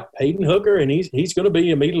 Hayden Hooker, and he's going to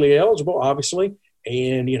be immediately eligible, obviously.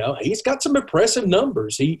 And, he's got some impressive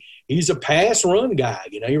numbers. He's a pass-run guy.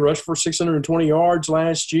 He rushed for 620 yards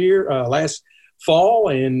last fall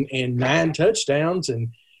and 9 touchdowns. And,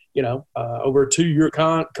 over a 2-year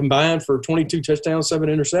combined for 22 touchdowns, 7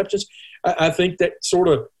 interceptions. I think that sort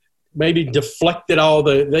of maybe deflected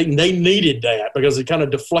they needed that because it kind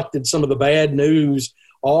of deflected some of the bad news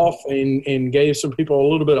off and gave some people a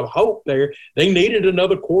little bit of hope there. They needed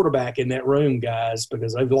another quarterback in that room, guys,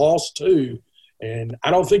 because they've lost 2. And I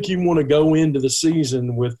don't think you want to go into the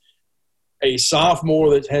season with a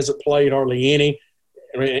sophomore that hasn't played hardly any,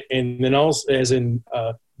 and then also as in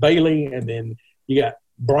Bailey, and then you got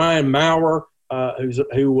Brian Maurer,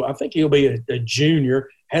 who I think he'll be a junior,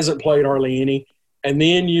 hasn't played hardly any, and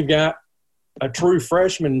then you've got a true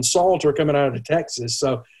freshman, Salter, coming out of Texas.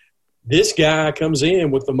 So this guy comes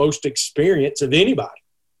in with the most experience of anybody.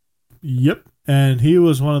 Yep, and he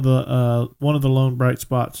was one of the lone bright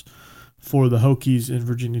spots for the Hokies in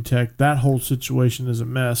Virginia Tech. That whole situation is a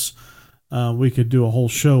mess. We could do a whole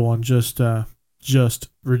show on just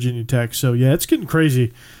Virginia Tech. So yeah, it's getting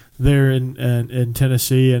crazy there in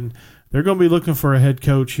Tennessee, and they're going to be looking for a head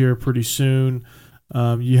coach here pretty soon.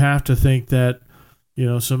 You have to think that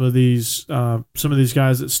some of these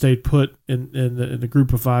guys that stayed put in the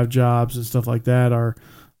group of 5 jobs and stuff like that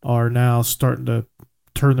are now starting to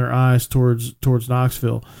turn their eyes towards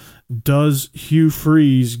Knoxville. Does Hugh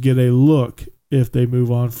Freeze get a look if they move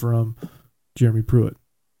on from Jeremy Pruitt?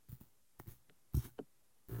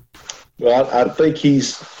 Well, I think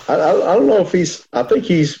I don't know if I think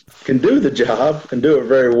he's can do the job, can do it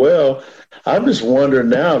very well. I'm just wondering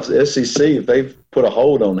now if the SEC, if they've put a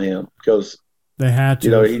hold on him, because they had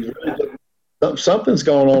to. Something's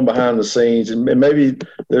going on behind the scenes, and maybe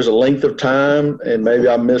there's a length of time, and maybe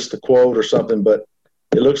I missed the quote or something, but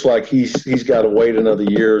it looks like he's got to wait another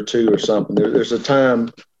year or two or something. There's a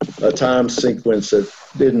time sequence that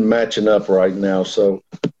isn't matching up right now. So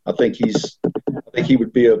I think he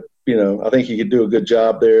would be I think he could do a good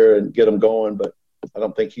job there and get them going, but I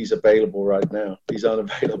don't think he's available right now. He's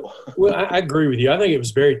unavailable. Well, I agree with you. I think it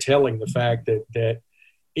was very telling, the fact that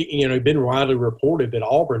it'd been widely reported that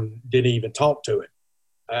Auburn didn't even talk to him.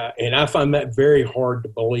 And I find that very hard to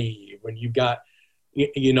believe when you've got,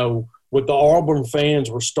 what the Auburn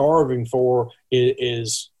fans were starving for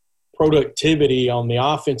is productivity on the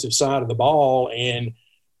offensive side of the ball, and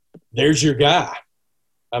there's your guy.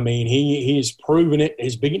 I mean, he's proven it.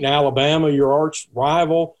 He's beaten Alabama, your arch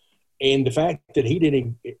rival, and the fact that he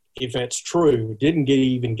didn't, if that's true, didn't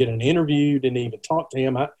even get an interview, didn't even talk to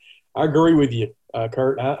him. I agree with you,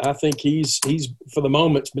 Kurt. I think he's for the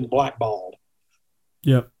moment been blackballed.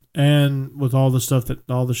 Yep, and with all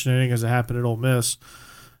the shenanigans that happened at Ole Miss.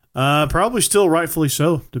 Probably still rightfully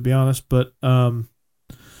so, to be honest. But with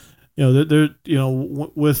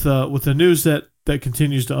the news that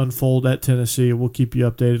continues to unfold at Tennessee, we'll keep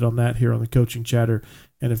you updated on that here on the Coaching Chatter.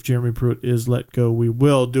 And if Jeremy Pruitt is let go, we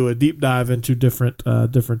will do a deep dive into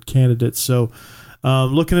different candidates. So,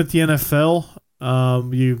 looking at the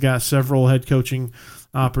NFL, you've got several head coaching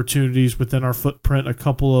opportunities within our footprint. A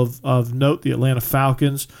couple of note: the Atlanta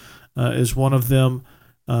Falcons is one of them.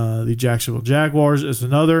 The Jacksonville Jaguars is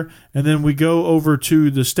another. And then we go over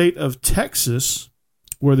to the state of Texas,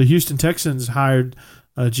 where the Houston Texans hired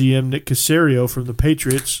GM Nick Caserio from the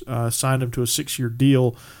Patriots, signed him to a 6-year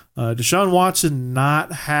deal. Deshaun Watson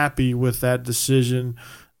not happy with that decision,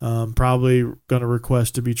 probably going to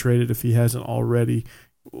request to be traded if he hasn't already.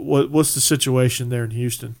 What's the situation there in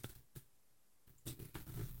Houston?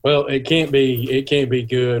 Well, it can't be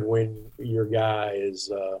good when your guy is,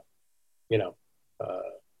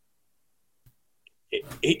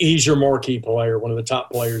 he's your marquee player, one of the top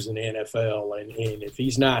players in the NFL, and if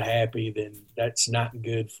he's not happy, then that's not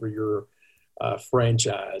good for your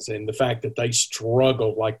franchise. And the fact that they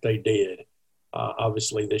struggled like they did,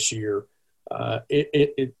 obviously this year,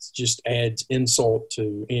 it just adds insult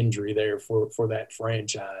to injury there for that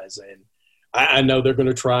franchise. And I know they're going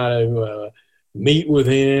to try to meet with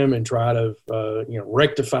him and try to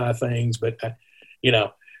rectify things, but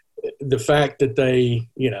the fact that they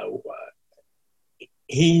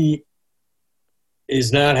he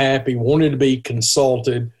is not happy, wanted to be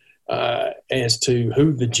consulted as to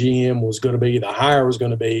who the GM was going to be, the hire was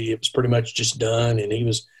going to be. It was pretty much just done, and he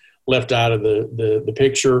was left out of the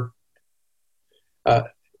picture.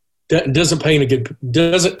 Doesn't paint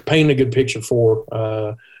a good picture for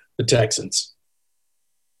the Texans.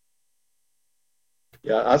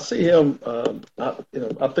 Yeah, I see him.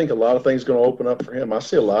 I think a lot of things are going to open up for him. I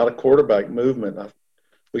see a lot of quarterback movement.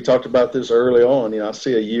 We talked about this early on. I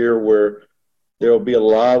see a year where there will be a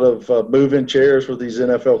lot of move-in chairs with these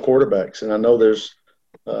NFL quarterbacks, and I know there's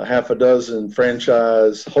half a dozen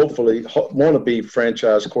hopefully want-to-be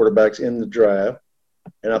franchise quarterbacks in the draft,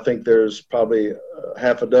 and I think there's probably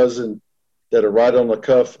half a dozen that are right on the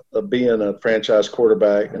cuff of being a franchise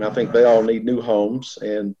quarterback, and I think they all need new homes.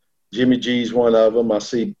 And Jimmy G's one of them. I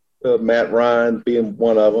see Matt Ryan being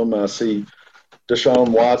one of them. I see Deshaun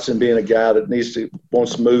Watson being a guy that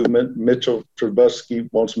wants movement. Mitchell Trubisky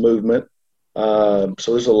wants movement. So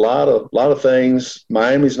there's a lot of things.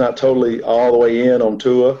 Miami's not totally all the way in on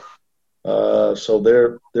Tua.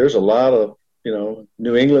 So there's a lot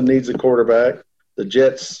New England needs a quarterback. The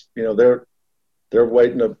Jets, they're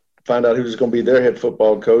waiting to find out who's going to be their head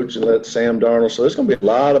football coach and let Sam Darnold. So there's going to be a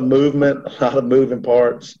lot of movement, a lot of moving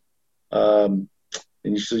parts. And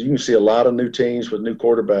you can see a lot of new teams with new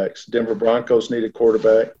quarterbacks. Denver Broncos need a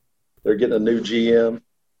quarterback. They're getting a new GM.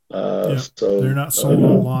 So they're not sold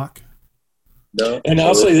on lock. No. And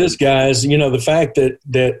I'll say this, guys, the fact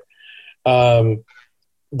that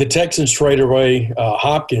the Texans trade away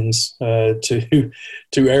Hopkins to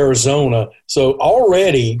Arizona. So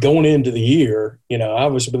already going into the year,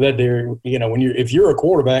 obviously with that there, if you're a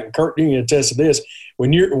quarterback, and Kurt, you can attest to this,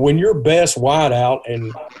 when your best wideout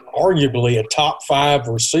and arguably a top 5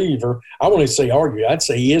 receiver, I wouldn't say argue, I'd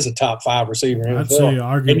say he is a top 5 receiver in the I'd NFL. say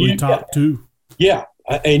arguably top 2. Yeah,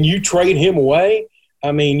 and you trade him away.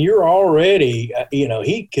 I mean, you're already,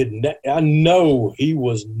 he could – I know he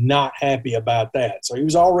was not happy about that. So he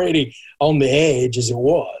was already on the edge as it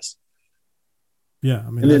was. Yeah, I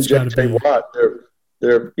mean, and then J.J. Watt,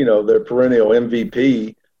 their perennial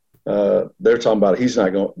MVP, they're talking about he's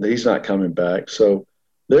not coming back. So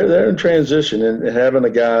they're in transition, and having a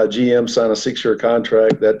GM sign a 6-year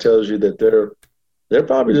contract, that tells you that they're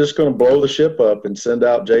probably just going to blow the ship up and send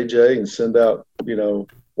out JJ and send out,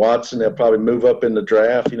 Watson. They'll probably move up in the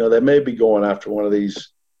draft. They may be going after one of these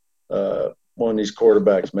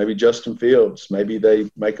quarterbacks. Maybe Justin Fields. Maybe they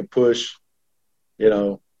make a push.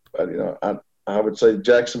 I would say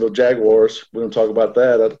Jacksonville Jaguars. We don't talk about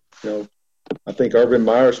that. I think Urban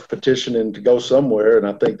Meyer's petitioning to go somewhere, and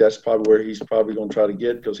I think that's probably where he's probably going to try to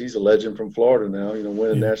get, because he's a legend from Florida now.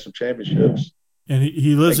 Winning national championships. And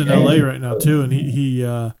he lives in L.A. right now too, and he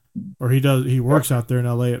works out there in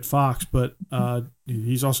L.A. at Fox, but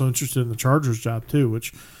he's also interested in the Chargers job too,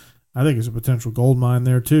 which I think is a potential gold mine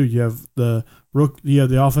there too. You have the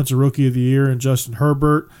offensive rookie of the year in Justin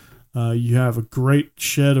Herbert. You have a great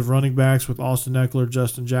shed of running backs with Austin Eckler,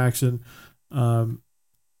 Justin Jackson,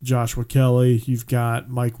 Joshua Kelly. You've got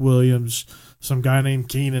Mike Williams, some guy named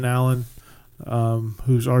Keenan Allen,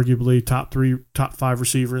 who's arguably top 5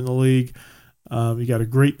 receiver in the league. You got a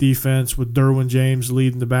great defense with Derwin James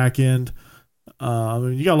leading the back end.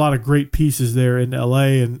 You got a lot of great pieces there in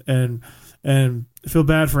LA, and I feel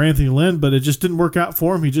bad for Anthony Lynn, but it just didn't work out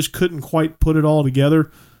for him. He just couldn't quite put it all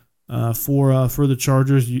together for the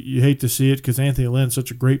Chargers. You hate to see it, because Anthony Lynn's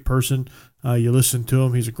such a great person. You listen to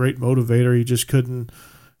him; he's a great motivator. He just couldn't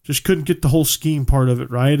get the whole scheme part of it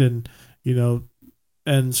right, and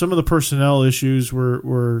and some of the personnel issues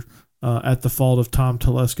were at the fault of Tom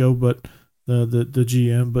Telesco, but the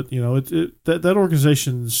GM. But that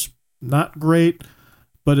organization's not great,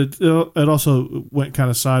 but it also went kind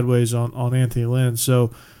of sideways on Anthony Lynn.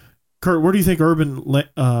 So, Kurt, where do you think Urban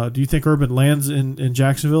lands in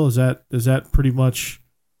Jacksonville? Is that pretty much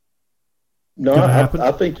no?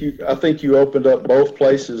 I think you opened up both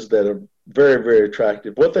places that are very, very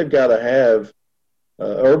attractive. What they've got to have,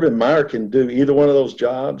 Urban Meyer can do either one of those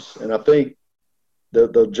jobs, and I think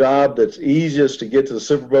the job that's easiest to get to the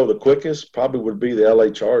Super Bowl the quickest probably would be the LA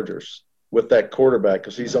Chargers with that quarterback,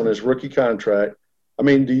 because he's on his rookie contract. I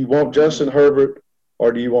mean, do you want Justin Herbert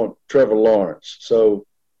or do you want Trevor Lawrence? So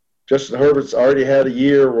Justin Herbert's already had a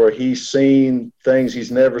year where he's seen things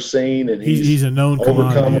he's never seen, and he's a known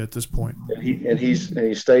commodity at this point. And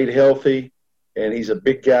he stayed healthy, and he's a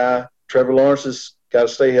big guy. Trevor Lawrence has got to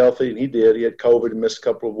stay healthy, and he did. He had COVID and missed a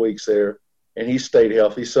couple of weeks there, and he stayed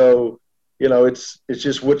healthy. So, it's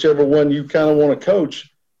just whichever one you kind of want to coach.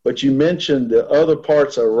 But you mentioned the other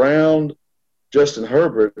parts around Justin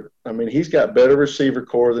Herbert. I mean, he's got better receiver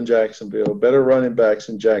core than Jacksonville, better running backs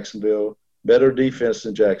than Jacksonville, better defense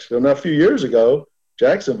than Jacksonville. Now, a few years ago,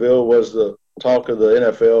 Jacksonville was the talk of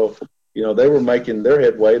the NFL. They were making their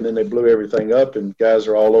headway, and then they blew everything up, and guys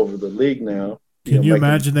are all over the league now. Can you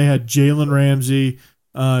imagine they had Jalen Ramsey,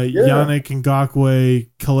 Yannick Ngakoue,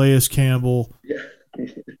 Calais Campbell,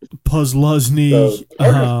 Puzzluzny.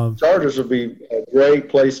 So Chargers would be a great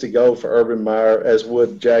place to go for Urban Meyer, as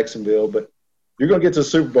would Jacksonville. But you're going to get to the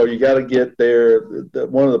Super Bowl, you got to get there.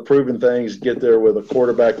 One of the proven things, get there with a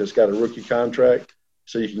quarterback that's got a rookie contract,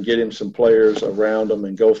 so you can get him some players around him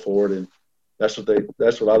and go for it. And that's what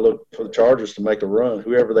I look for the Chargers to make a run.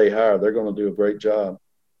 Whoever they hire, they're going to do a great job.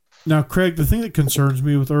 Now, Craig, the thing that concerns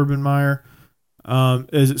me with Urban Meyer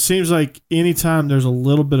is it seems like anytime there's a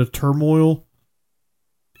little bit of turmoil,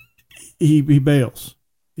 he bails.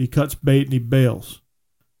 He cuts bait and he bails.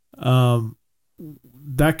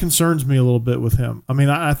 That concerns me a little bit with him. I mean,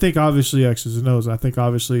 I think obviously X's and O's. I think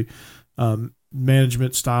obviously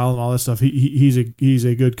management style and all that stuff. He's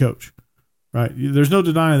a good coach, right? There's no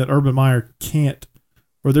denying that Urban Meyer can't,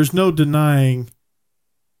 or there's no denying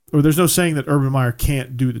or there's no saying that Urban Meyer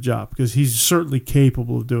can't do the job, because he's certainly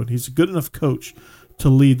capable of doing it. He's a good enough coach to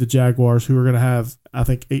lead the Jaguars, who are going to have, I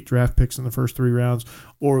think, 8 draft picks in the first 3 rounds,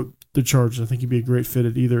 or the Chargers. I think he'd be a great fit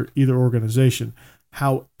at either organization.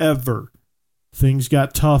 However, things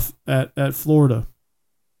got tough at Florida.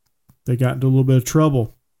 They got into a little bit of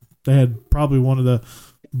trouble. They had probably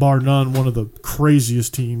bar none, one of the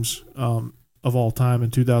craziest teams of all time in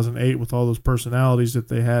 2008 with all those personalities that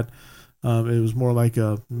they had. It was more like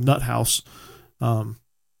a nut house.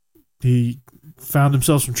 He found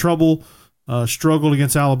himself some trouble, struggled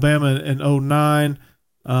against Alabama in 2009,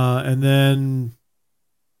 and then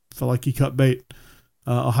felt like he cut bait.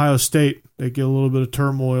 Ohio State, they get a little bit of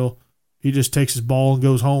turmoil. He just takes his ball and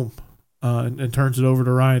goes home and turns it over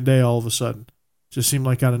to Ryan Day all of a sudden. Just seemed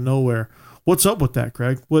like out of nowhere. What's up with that,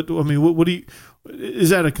 Craig? What do you, is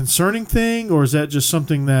that a concerning thing, or is that just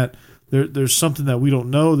something that there's something that we don't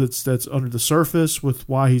know that's under the surface with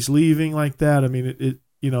why he's leaving like that? I mean,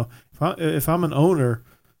 if I'm an owner,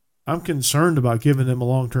 I'm concerned about giving him a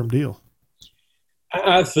long-term deal.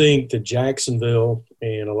 I think that Jacksonville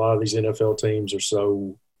and a lot of these NFL teams are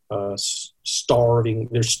so starving.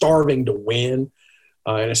 They're starving to win,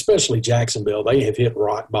 and especially Jacksonville. They have hit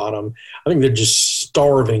rock bottom. I think they're just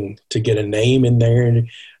starving to get a name in there,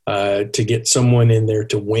 to get someone in there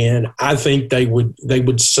to win. I think they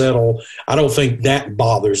would settle. I don't think that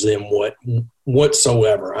bothers them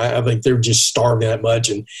whatsoever. I think they're just starving that much.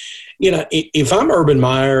 And, if I'm Urban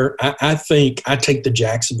Meyer, I think I take the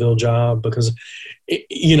Jacksonville job because,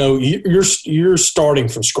 you're starting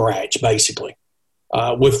from scratch basically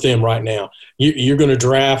with them right now. You're going to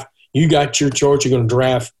draft. You got your choice. You're going to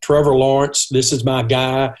draft Trevor Lawrence. This is my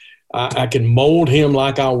guy. I can mold him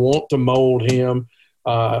like I want to mold him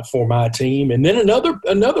for my team. And then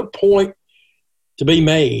another point to be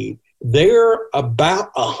made, they're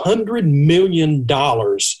about $100 million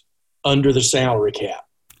under the salary cap.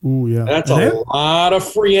 Ooh, yeah. That's a lot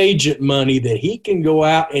of free agent money that he can go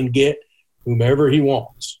out and get whomever he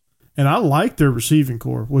wants. And I like their receiving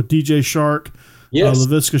core with DJ Shark, yes.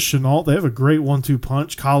 Laviska Shenault. They have a great 1-2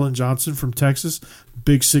 punch. Colin Johnson from Texas,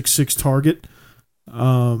 big 6'6" target.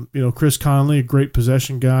 Chris Conley, a great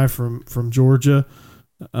possession guy from Georgia.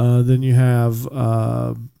 Then you have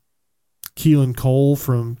Keelan Cole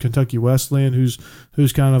from Kentucky Wesleyan,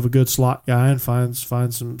 who's kind of a good slot guy and finds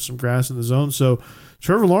some grass in the zone. So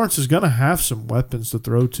Trevor Lawrence is going to have some weapons to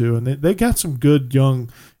throw to, and they got some good young,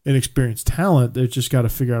 inexperienced talent. They've just got to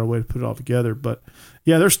figure out a way to put it all together. But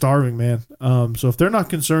yeah, they're starving, man. So if they're not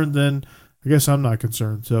concerned, then I guess I'm not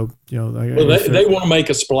concerned. So they want to make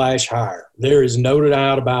a splash hire. There is no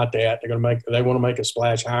doubt about that. They want to make a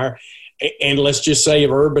splash hire. And let's just say if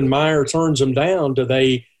Urban Meyer turns them down, do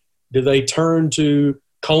they turn to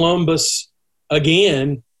Columbus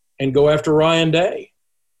again and go after Ryan Day?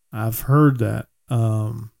 I've heard that. I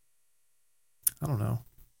don't know.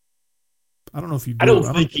 I don't know if you do. I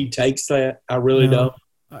don't think he takes that. I really don't.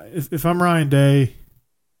 If I'm Ryan Day,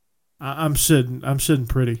 I'm sitting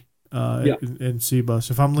pretty in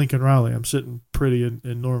C-Bus. If I'm Lincoln Riley, I'm sitting pretty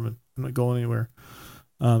in Norman. I'm not going anywhere.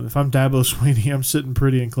 If I'm Dabo Swinney, I'm sitting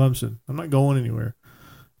pretty in Clemson. I'm not going anywhere.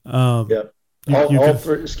 All three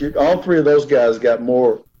of those guys got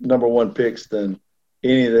more number 1 picks than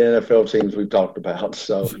any of the NFL teams we've talked about.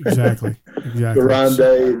 So exactly. Ryan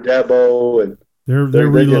Day, Dabo, and they're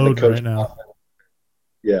reloading right now.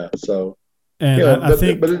 Yeah. So, and I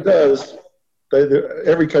think, but it does.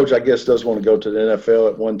 Every coach, I guess, does want to go to the NFL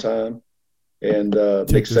at one time, and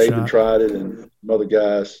Nick Saban tried it, and some other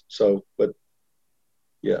guys. So, but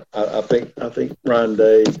yeah, I think Ryan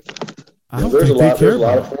Day. There's a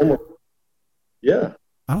lot of former. Yeah.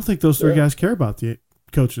 I don't think those 3 guys care about the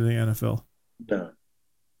coach of the NFL. No.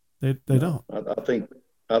 They don't.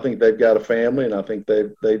 I think they've got a family, and I think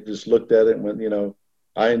they just looked at it and went,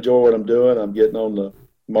 I enjoy what I'm doing. I'm getting on the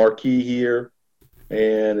marquee here,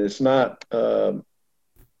 and it's not,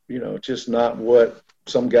 just not what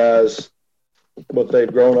some guys, what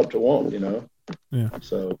they've grown up to want, Yeah.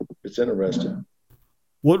 So it's interesting.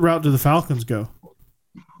 What route do the Falcons go?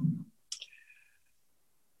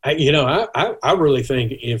 I really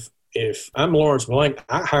think if I'm Lawrence Blank,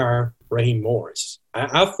 I hire Raheem Morris.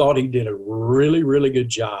 I thought he did a really, really good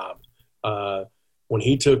job when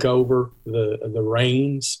he took over the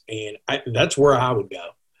reins, and that's where I would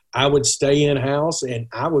go. I would stay in-house, and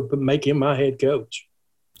I would make him my head coach.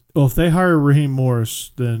 Well, if they hire Raheem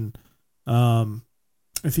Morris, then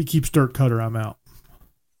if he keeps Dirk Cutter, I'm out.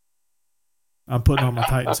 I'm putting on my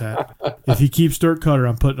Titans hat. If he keeps Dirk Cutter,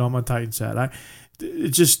 I'm putting on my Titans hat.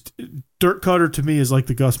 Dirk Cutter to me is like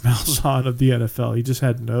the Gus Malzahn of the NFL. He just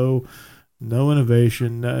had no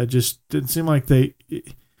innovation. It just didn't seem like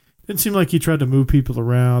Didn't seem like he tried to move people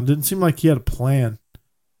around. Didn't seem like he had a plan.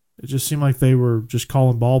 It just seemed like they were just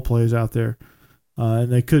calling ball plays out there,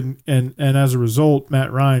 and they couldn't. And as a result,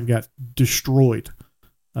 Matt Ryan got destroyed.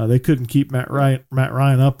 They couldn't keep Matt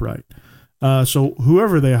Ryan upright. So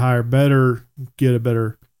whoever they hire better get a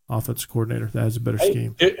better offensive coordinator that has a better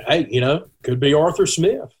scheme. Could be Arthur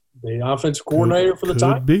Smith, the offensive coordinator for the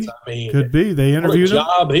Titans. Could be. They interviewed him. What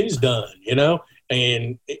a job he's done,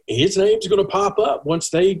 and his name's going to pop up once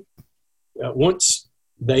they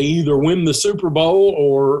either win the Super Bowl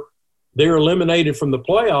or they're eliminated from the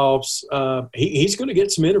playoffs. He's going to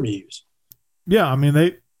get some interviews. Yeah, I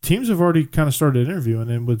mean, teams have already kind of started interviewing,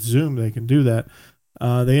 and with Zoom they can do that.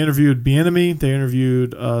 They interviewed Bieniemy. They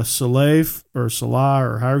interviewed Salah,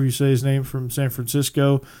 or however you say his name, from San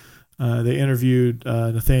Francisco. They interviewed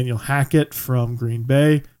Nathaniel Hackett from Green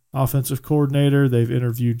Bay, offensive coordinator. They've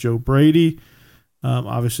interviewed Joe Brady.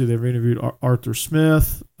 Obviously, they've interviewed Arthur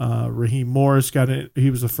Smith. Raheem Morris he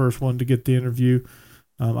was the first one to get the interview.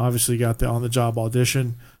 Obviously, got the on-the-job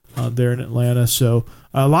audition there in Atlanta. So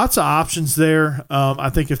lots of options there. I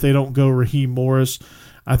think if they don't go Raheem Morris,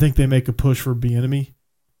 I think they make a push for Bieniemy,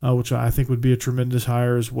 which I think would be a tremendous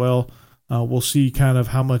hire as well. We'll see kind of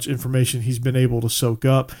how much information he's been able to soak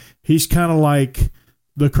up. He's kind of like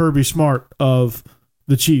the Kirby Smart of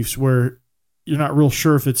the Chiefs, where you're not real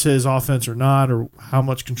sure if it's his offense or not, or how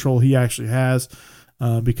much control he actually has,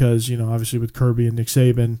 because, obviously with Kirby and Nick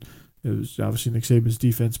Saban, it was obviously Nick Saban's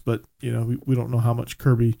defense, but, we don't know how much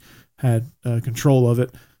Kirby had control of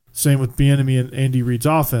it. Same with Bieniemy and Andy Reid's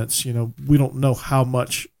offense. We don't know how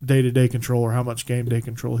much day-to-day control or how much game-day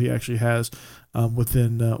control he actually has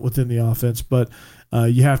within the offense. But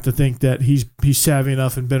you have to think that he's savvy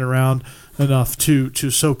enough and been around enough to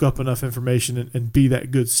soak up enough information and be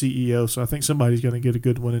that good CEO. So I think somebody's going to get a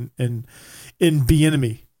good one in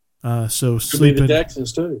Bieniemy. So could be the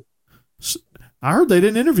Texans too. I heard they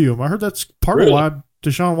didn't interview him. I heard that's part of why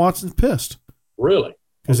Deshaun Watson's pissed. Really?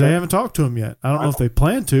 Because they haven't talked to him yet. I don't know if they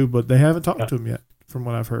plan to, but they haven't talked to him yet, from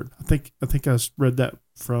what I've heard. I think I read that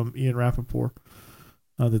from Ian Rappaport,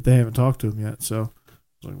 that they haven't talked to him yet. So I was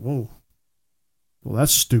like, whoa. Well,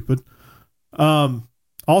 that's stupid.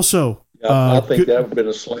 Also, I think that would have been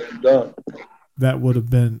a slam dunk. That would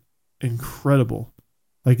have been incredible.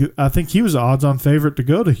 Like, I think he was the odds-on favorite to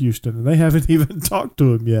go to Houston, and they haven't even talked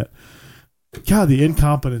to him yet. God, the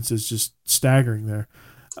incompetence is just staggering there.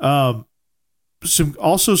 Some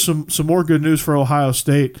more good news for Ohio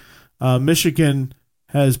State. Michigan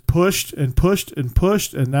has pushed and pushed and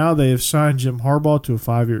pushed, and now they have signed Jim Harbaugh to a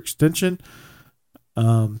 5-year extension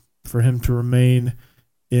for him to remain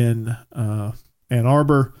in Ann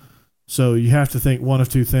Arbor. So you have to think one of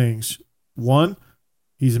two things. One,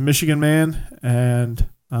 he's a Michigan man, and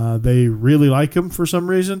they really like him for some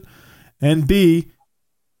reason. And B,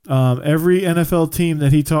 every NFL team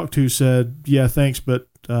that he talked to said, yeah, thanks, but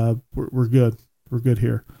we're good. We're good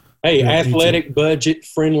here. Hey, athletic budget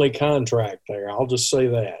friendly contract there. I'll just say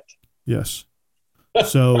that. Yes.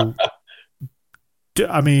 So,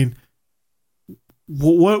 I mean,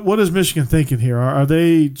 what is Michigan thinking here? Are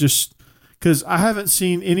they just – because I haven't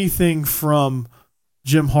seen anything from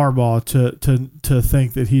Jim Harbaugh to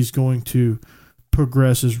think that he's going to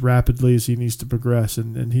progress as rapidly as he needs to progress,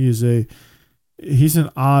 and he's an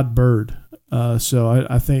odd bird. So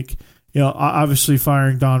I think – obviously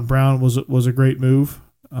firing Don Brown was a great move.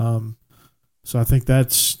 So I think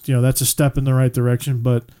that's a step in the right direction,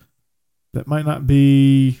 but that might not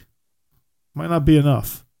be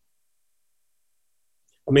enough.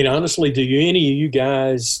 I mean, honestly, do any of you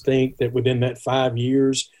guys think that within that 5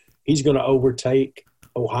 years he's going to overtake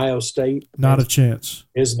Ohio State? Not a chance.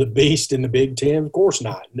 Is the beast in the Big Ten? Of course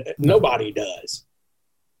not. Nobody does.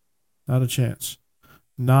 Not a chance.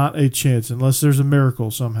 Not a chance, unless there's a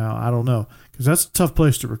miracle somehow. I don't know, because that's a tough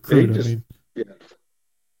place to recruit. Yeah.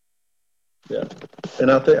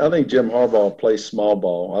 And I think Jim Harbaugh plays small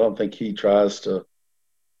ball. I don't think he tries to,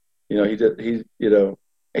 he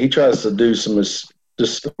tries to do some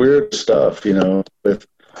just weird stuff, with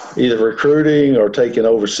either recruiting or taking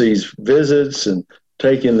overseas visits and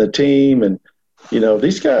taking the team. And,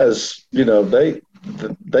 these guys, they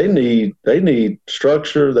need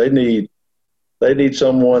structure. They need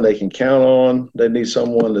someone they can count on. They need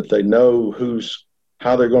someone that they know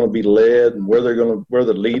how they're going to be led and where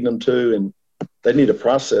they're leading them to, and they need a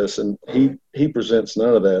process. And he presents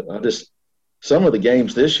none of that. Some of the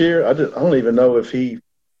games this year, I don't even know if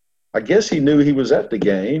I guess he knew he was at the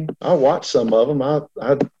game. I watched some of them.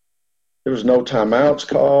 There was no timeouts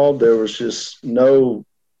called. There was just no.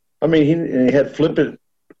 I mean, he had flippant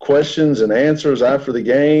questions and answers after the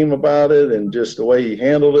game about it, and just the way he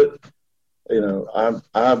handled it.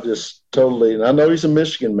 I'm just totally, and I know he's a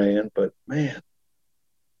Michigan man, but man,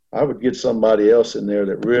 I would get somebody else in there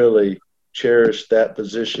that really cherished that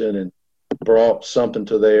position and brought something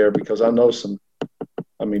to there, because I know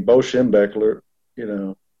Bo Schembechler,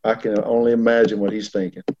 I can only imagine what he's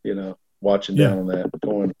thinking, watching down on that,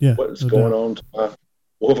 going, what's going on to my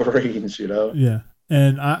Wolverines, Yeah.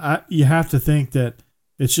 And you have to think that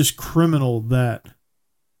it's just criminal that,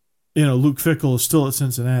 Luke Fickell is still at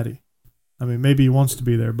Cincinnati. I mean, maybe he wants to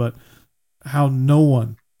be there, but how no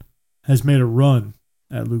one has made a run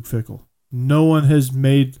at Luke Fickell. No one has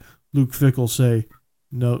made Luke Fickell say,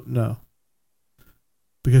 no.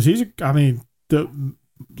 Because Luke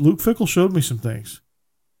Fickell showed me some things.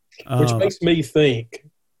 Which makes me think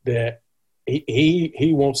that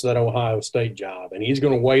he wants that Ohio State job, and he's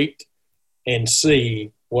going to wait and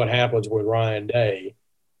see what happens with Ryan Day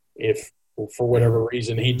if, for whatever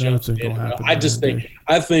reason, he jumps in.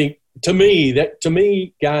 I think to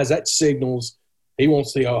me, guys, that signals he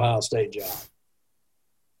wants the Ohio State job.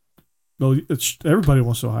 Well, everybody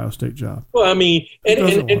wants the Ohio State job. Well, I mean, and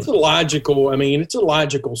it's a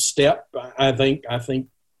logical step. I think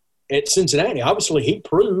at Cincinnati, obviously he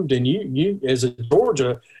proved, and you as a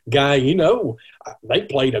Georgia guy, they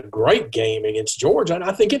played a great game against Georgia, and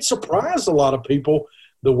I think it surprised a lot of people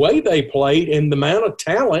the way they played and the amount of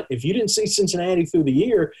talent. If you didn't see Cincinnati through the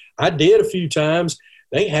year, I did a few times.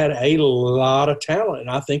 They had a lot of talent,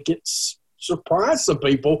 and I think it's surprised some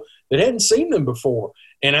people that hadn't seen them before.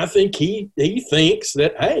 And I think he thinks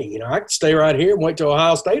that, hey, I can stay right here and wait till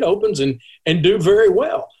Ohio State opens and do very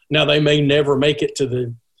well. Now, they may never make it to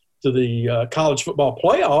the college football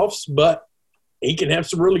playoffs, but he can have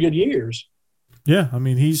some really good years. Yeah, I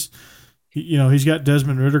mean, he's got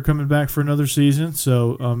Desmond Ridder coming back for another season.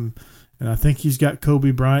 So, and I think he's got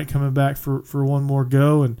Kobe Bryant coming back for one more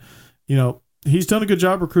go. And, he's done a good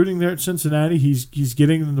job recruiting there at Cincinnati. He's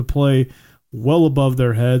getting them to play well above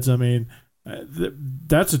their heads. I mean,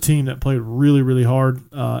 that's a team that played really, really hard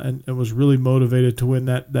and was really motivated to win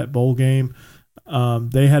that bowl game.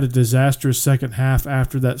 They had a disastrous second half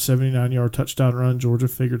after that 79-yard touchdown run. Georgia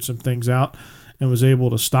figured some things out and was able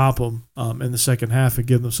to stop them in the second half and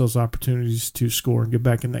give themselves opportunities to score and get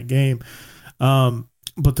back in that game.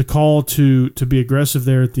 But the call to be aggressive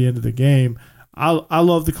there at the end of the game, I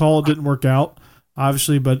love the call. It didn't work out,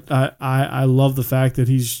 obviously, but I love the fact that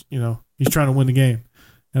he's trying to win the game.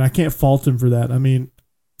 And I can't fault him for that. I mean,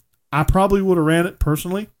 I probably would have ran it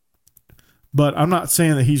personally, but I'm not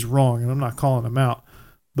saying that he's wrong, and I'm not calling him out.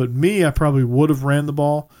 But me, I probably would have ran the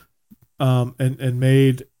ball and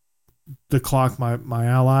made the clock my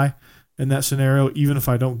ally in that scenario. Even if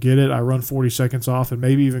I don't get it, I run 40 seconds off and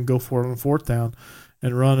maybe even go for it on fourth down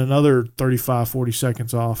and run another 35, 40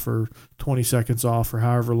 seconds off or 20 seconds off or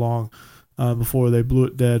however long before they blew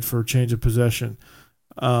it dead for a change of possession.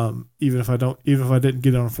 Even if I didn't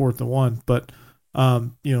get it on 4th and 1, but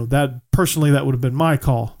that personally, that would have been my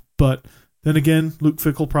call. But then again, Luke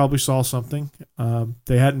Fickell probably saw something.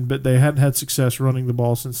 They hadn't had success running the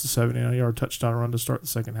ball since the 79-yard touchdown run to start the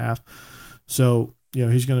second half. So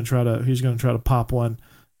he's going to try to pop one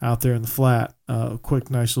out there in the flat, quick,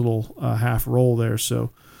 nice little half roll there.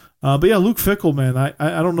 So, but yeah, Luke Fickell, man,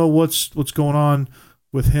 I don't know what's going on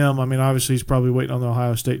with him. I mean, obviously he's probably waiting on the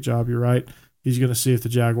Ohio State job. You're right. He's going to see if the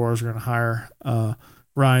Jaguars are going to hire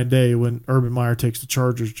Ryan Day when Urban Meyer takes the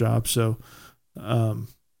Chargers job. So,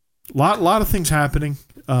 lot of things happening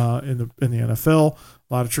in the NFL.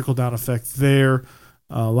 A lot of trickle down effect there.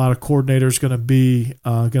 A lot of coordinators going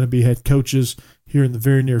to be head coaches here in the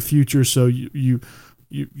very near future. So you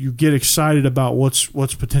get excited about what's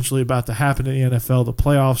potentially about to happen in the NFL. The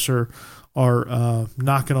playoffs are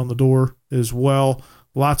knocking on the door as well.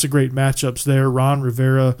 Lots of great matchups there. Ron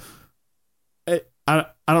Rivera.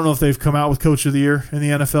 I don't know if they've come out with Coach of the Year in the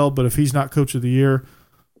NFL, but if he's not Coach of the Year,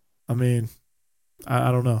 I mean,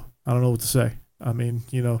 I don't know. I don't know what to say. I mean,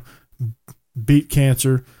 beat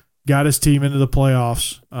cancer, got his team into the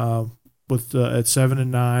playoffs with at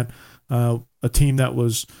 7-9, a team that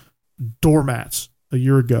was doormats a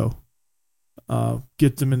year ago.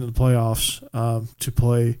 Get them into the playoffs to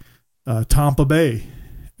play Tampa Bay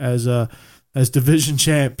as division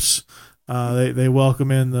champs. They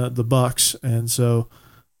welcome in the Bucks, and so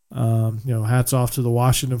hats off to the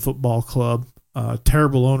Washington Football Club.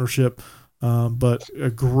 Terrible ownership, but a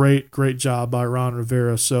great job by Ron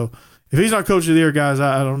Rivera. So if he's not Coach of the Year, guys,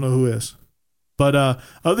 I don't know who is. But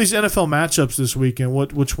of these NFL matchups this weekend,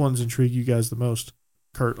 which ones intrigue you guys the most?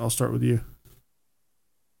 Kurt, I'll start with you.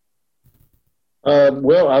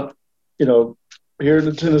 Well, here in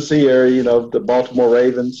the Tennessee area, the Baltimore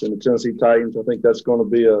Ravens and the Tennessee Titans, I think that's going to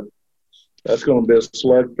be That's going to be a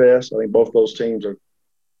slugfest. I think both those teams are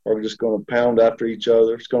just going to pound after each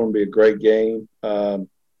other. It's going to be a great game. I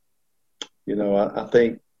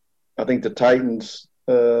think the Titans.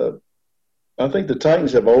 I think the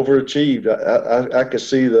Titans have overachieved. I could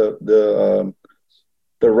see the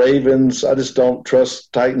Ravens. I just don't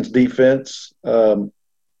trust Titans defense, and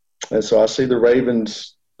so I see the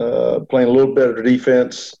Ravens playing a little better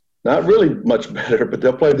defense. Not really much better, but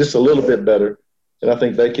they'll play just a little bit better. And I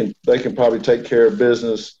think they can probably take care of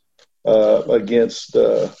business against.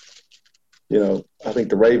 I think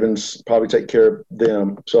the Ravens probably take care of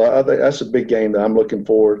them. So I think that's a big game that I'm looking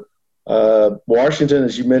forward. Washington,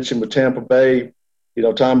 as you mentioned with Tampa Bay,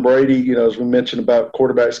 Tom Brady, as we mentioned about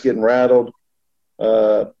quarterbacks getting rattled,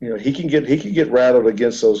 he can get rattled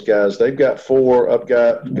against those guys. They've got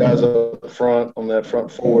guys up front on that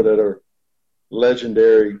front four that are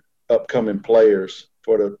legendary upcoming players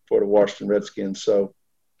for the Washington Redskins. So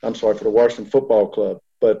I'm sorry, for the Washington Football Club.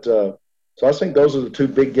 But so I think those are the two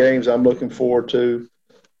big games I'm looking forward to.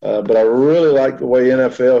 But I really like the way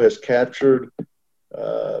NFL has captured.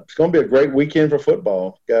 It's going to be a great weekend for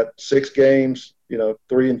football. Got 6 games,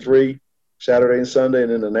 3-3, Saturday and Sunday,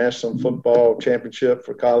 and then the National Football Championship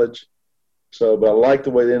for college. So, but I like the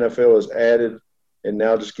way the NFL has added and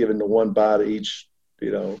now just giving the one bye to each,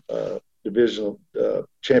 divisional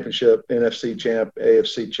championship, NFC champ,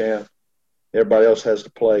 AFC champ. Everybody else has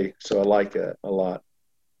to play. So I like that a lot.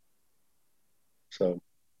 So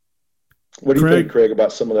what do you think, Craig,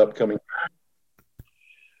 about some of the upcoming?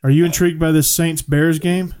 Are you intrigued by this Saints-Bears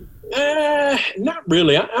game? Not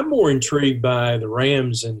really. I'm more intrigued by the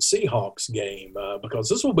Rams and Seahawks game because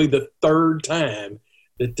this will be the third time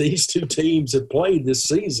that these two teams have played this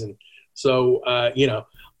season. So,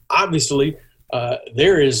 obviously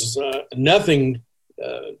there is nothing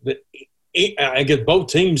that I guess both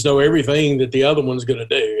teams know everything that the other one's going to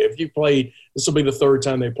do. If you played, this will be the third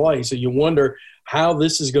time they play. So you wonder how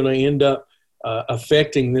this is going to end up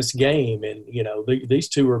affecting this game. And, these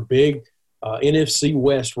two are big NFC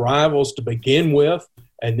West rivals to begin with,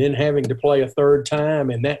 and then having to play a third time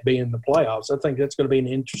and that being the playoffs. I think that's going to be an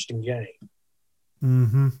interesting game.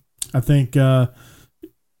 Mm-hmm. I think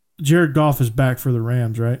Jared Goff is back for the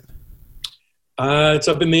Rams, right? It's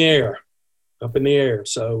up in the air.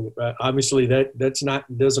 So obviously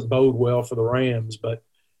doesn't bode well for the Rams, but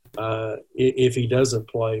if he doesn't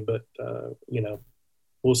play, but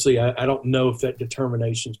we'll see. I don't know if that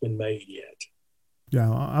determination's been made yet. Yeah,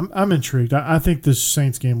 I'm intrigued. I think this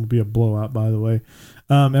Saints game will be a blowout, by the way,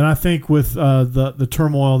 and I think with the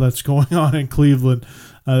turmoil that's going on in Cleveland,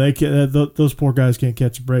 those poor guys can't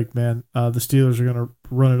catch a break, man. The Steelers are going to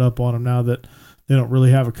run it up on them now that they don't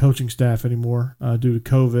really have a coaching staff anymore due to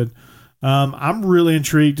COVID. I'm really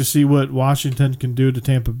intrigued to see what Washington can do to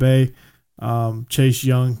Tampa Bay. Chase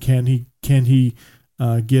Young, can he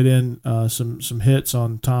get in some hits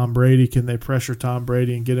on Tom Brady? Can they pressure Tom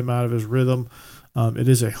Brady and get him out of his rhythm? It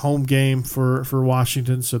is a home game for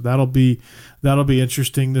Washington, so that'll be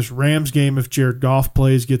interesting. This Rams game, if Jared Goff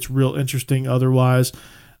plays, gets real interesting. Otherwise,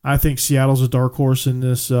 I think Seattle's a dark horse in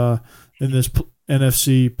this NFC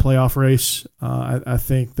playoff race. I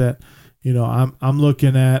think that I'm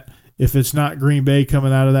looking at, if it's not Green Bay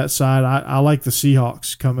coming out of that side, I like the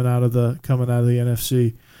Seahawks coming out of the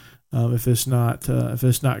NFC. If it's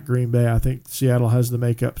not Green Bay, I think Seattle has the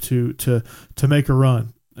makeup to make a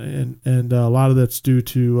run. And a lot of that's due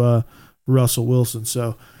to Russell Wilson.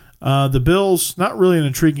 So the Bills, not really an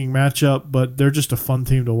intriguing matchup, but they're just a fun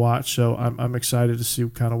team to watch. So I'm excited to see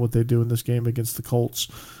kind of what they do in this game against the Colts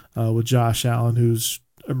with Josh Allen, who's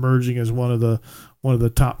emerging as one of the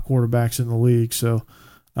top quarterbacks in the league. So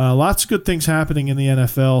lots of good things happening in the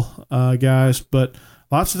NFL, guys, but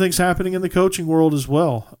lots of things happening in the coaching world as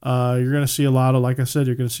well. You're going to see a lot of, like I said,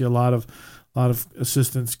 a lot of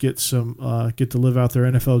assistants get to live out their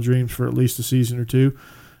NFL dreams for at least a season or two.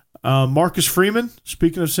 Marcus Freeman,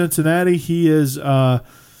 speaking of Cincinnati, he is now.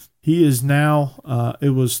 It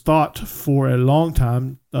was thought for a long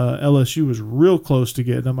time. LSU was real close to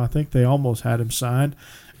getting him. I think they almost had him signed,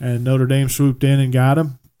 and Notre Dame swooped in and got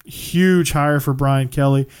him. Huge hire for Brian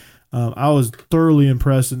Kelly. I was thoroughly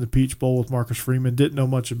impressed in the Peach Bowl with Marcus Freeman. Didn't know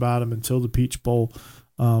much about him until the Peach Bowl,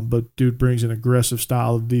 but dude brings an aggressive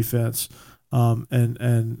style of defense.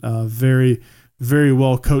 And very, very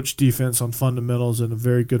well coached defense on fundamentals, and a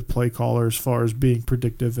very good play caller as far as being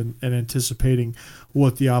predictive and anticipating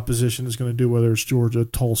what the opposition is going to do, whether it's Georgia,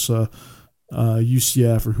 Tulsa,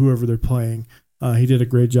 UCF, or whoever they're playing. He did a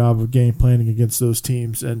great job of game planning against those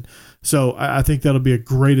teams, and so I think that'll be a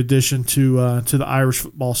great addition to the Irish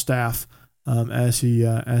football staff as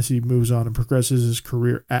he moves on and progresses his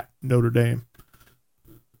career at Notre Dame.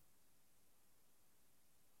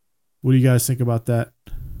 What do you guys think about that?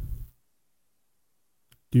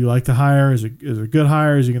 Do you like the hire? Is it a good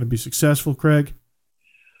hire? Is he going to be successful, Craig?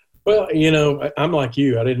 Well, I'm like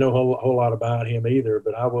you. I didn't know a whole lot about him either,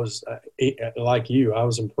 but I was like you. I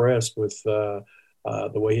was impressed with the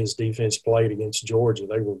way his defense played against Georgia.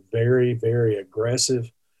 They were very, very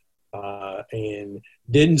aggressive and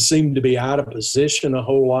didn't seem to be out of position a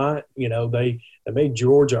whole lot. They made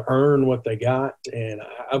Georgia earn what they got, and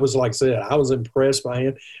I was, like I said, I was impressed by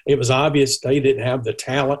him. It was obvious they didn't have the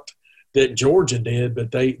talent that Georgia did,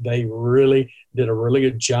 but they really did a really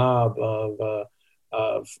good job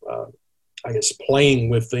of I guess playing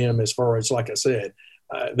with them as far as, like I said,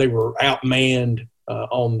 they were outmanned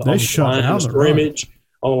on the line of scrimmage.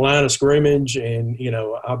 On the line of scrimmage, and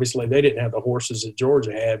obviously they didn't have the horses that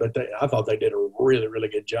Georgia had, but I thought they did a really, really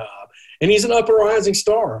good job. And he's an up and rising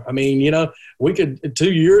star. I mean, we could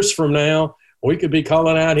 2 years from now we could be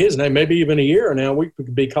calling out his name. Maybe even a year now we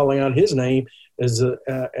could be calling out his name as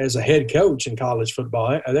a head coach in college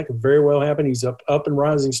football. That could very well happen. He's up and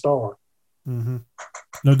rising star. Mm-hmm.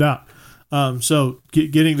 No doubt. So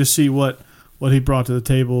getting to see what he brought to the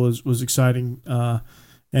table was exciting.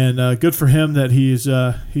 And good for him that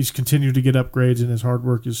he's continued to get upgrades and his hard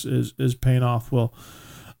work is paying off. Well,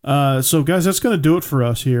 so guys, that's going to do it for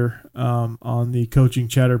us here on the Coaching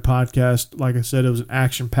Chatter podcast. Like I said, it was an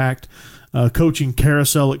action-packed coaching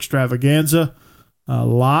carousel extravaganza.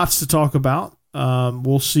 Lots to talk about.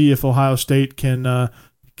 We'll see if Ohio State can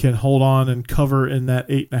hold on and cover in that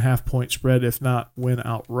 8.5-point spread. If not, win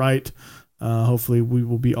outright. Hopefully, we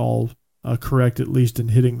will be all correct, at least in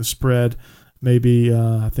hitting the spread. Maybe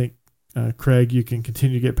I think, Craig, you can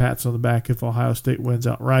continue to get pats on the back if Ohio State wins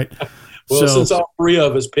outright. Well, since all three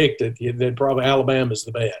of us picked it, then probably Alabama's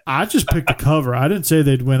the bet. I just picked the cover. I didn't say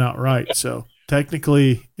they'd win outright. So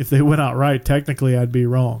technically, if they win outright, technically I'd be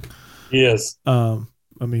wrong. Yes.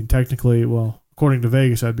 Technically, well, according to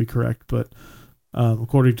Vegas, I'd be correct. But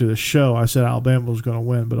according to the show, I said Alabama was going to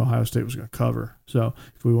win, but Ohio State was going to cover. So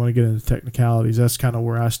if we want to get into technicalities, that's kind of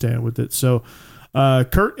where I stand with it. So,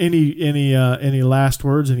 Kurt, any last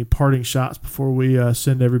words, any parting shots before we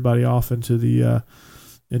send everybody off into the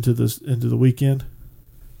weekend?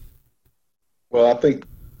 Well, I think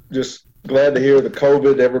just glad to hear the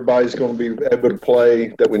COVID. Everybody's going to be able to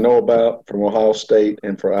play that we know about from Ohio State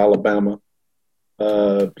and for Alabama.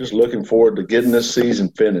 Just looking forward to getting this season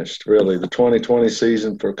finished. Really, the 2020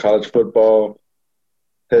 season for college football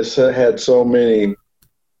has had so many.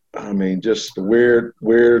 Just weird.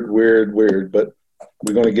 But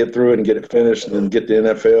we're going to get through it and get it finished, and then get the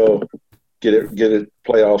NFL, get it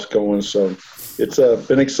playoffs going. So it's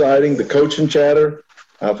been exciting. The Coaching Chatter,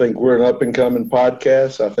 I think we're an up-and-coming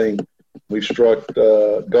podcast. I think we've struck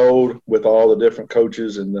gold with all the different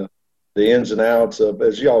coaches and the ins and outs of,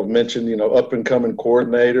 as y'all mentioned, up-and-coming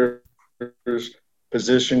coordinators,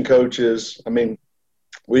 position coaches.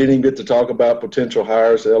 We didn't even get to talk about potential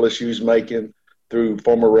hires that LSU's making through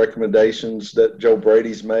former recommendations that Joe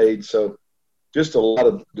Brady's made. So just a lot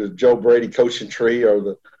of the Joe Brady coaching tree,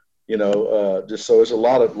 or just so there's a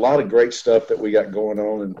lot of great stuff that we got going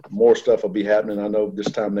on, and more stuff will be happening, I know, this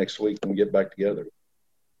time next week when we get back together.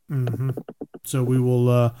 Mm-hmm. So we will,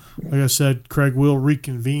 like I said, Craig will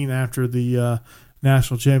reconvene after the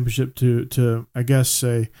national championship to I guess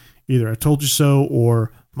say either I told you so,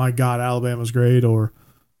 or my God, Alabama's great, or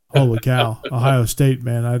holy cow, Ohio State,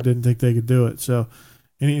 man, I didn't think they could do it. So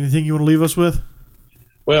anything you want to leave us with?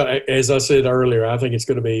 Well, as I said earlier, I think it's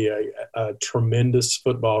going to be a tremendous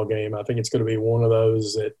football game. I think it's going to be one of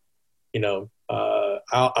those that,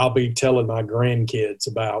 I'll be telling my grandkids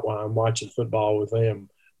about when I'm watching football with them.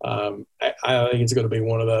 I think it's going to be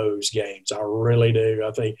one of those games. I really do.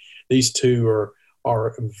 I think these two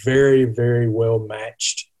are very, very well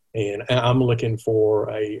matched, and I'm looking forward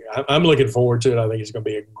to it. I think it's going to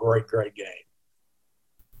be a great, great game.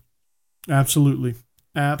 Absolutely.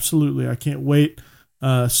 I can't wait.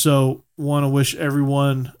 So want to wish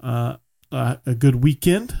everyone a good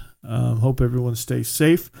weekend. Hope everyone stays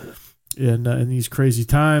safe in these crazy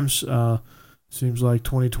times. Seems like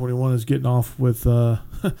 2021 is getting off with a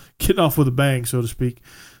bang, so to speak.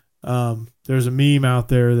 There's a meme out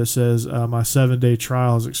there that says, my 7-day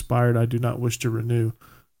trial has expired. I do not wish to renew.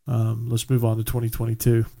 Let's move on to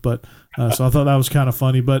 2022. But so I thought that was kind of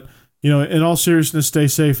funny. But in all seriousness, stay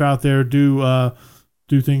safe out there. Do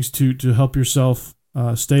things to help yourself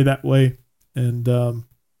stay that way, and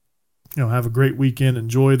have a great weekend.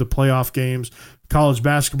 Enjoy the playoff games. College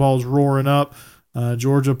basketball is roaring up.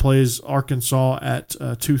 Georgia plays Arkansas at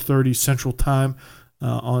 2:30 Central Time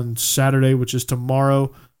on Saturday, which is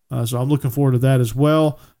tomorrow. So I'm looking forward to that as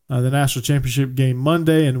well. the national championship game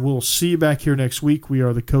Monday, and we'll see you back here next week. We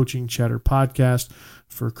are the Coaching Chatter Podcast.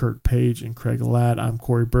 For Kurt Page and Craig Ladd, I'm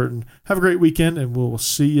Corey Burton. Have a great weekend, and we'll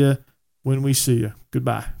see you when we see you.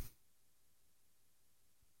 Goodbye.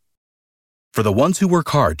 For the ones who work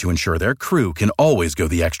hard to ensure their crew can always go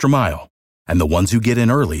the extra mile, and the ones who get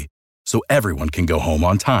in early so everyone can go home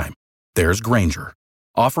on time, there's Grainger,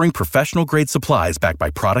 offering professional-grade supplies backed by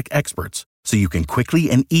product experts so you can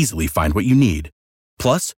quickly and easily find what you need.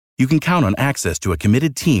 Plus, you can count on access to a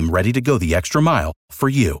committed team ready to go the extra mile for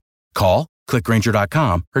you. Call, click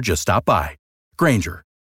Grainger.com, or just stop by. Grainger,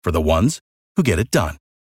 for the ones who get it done.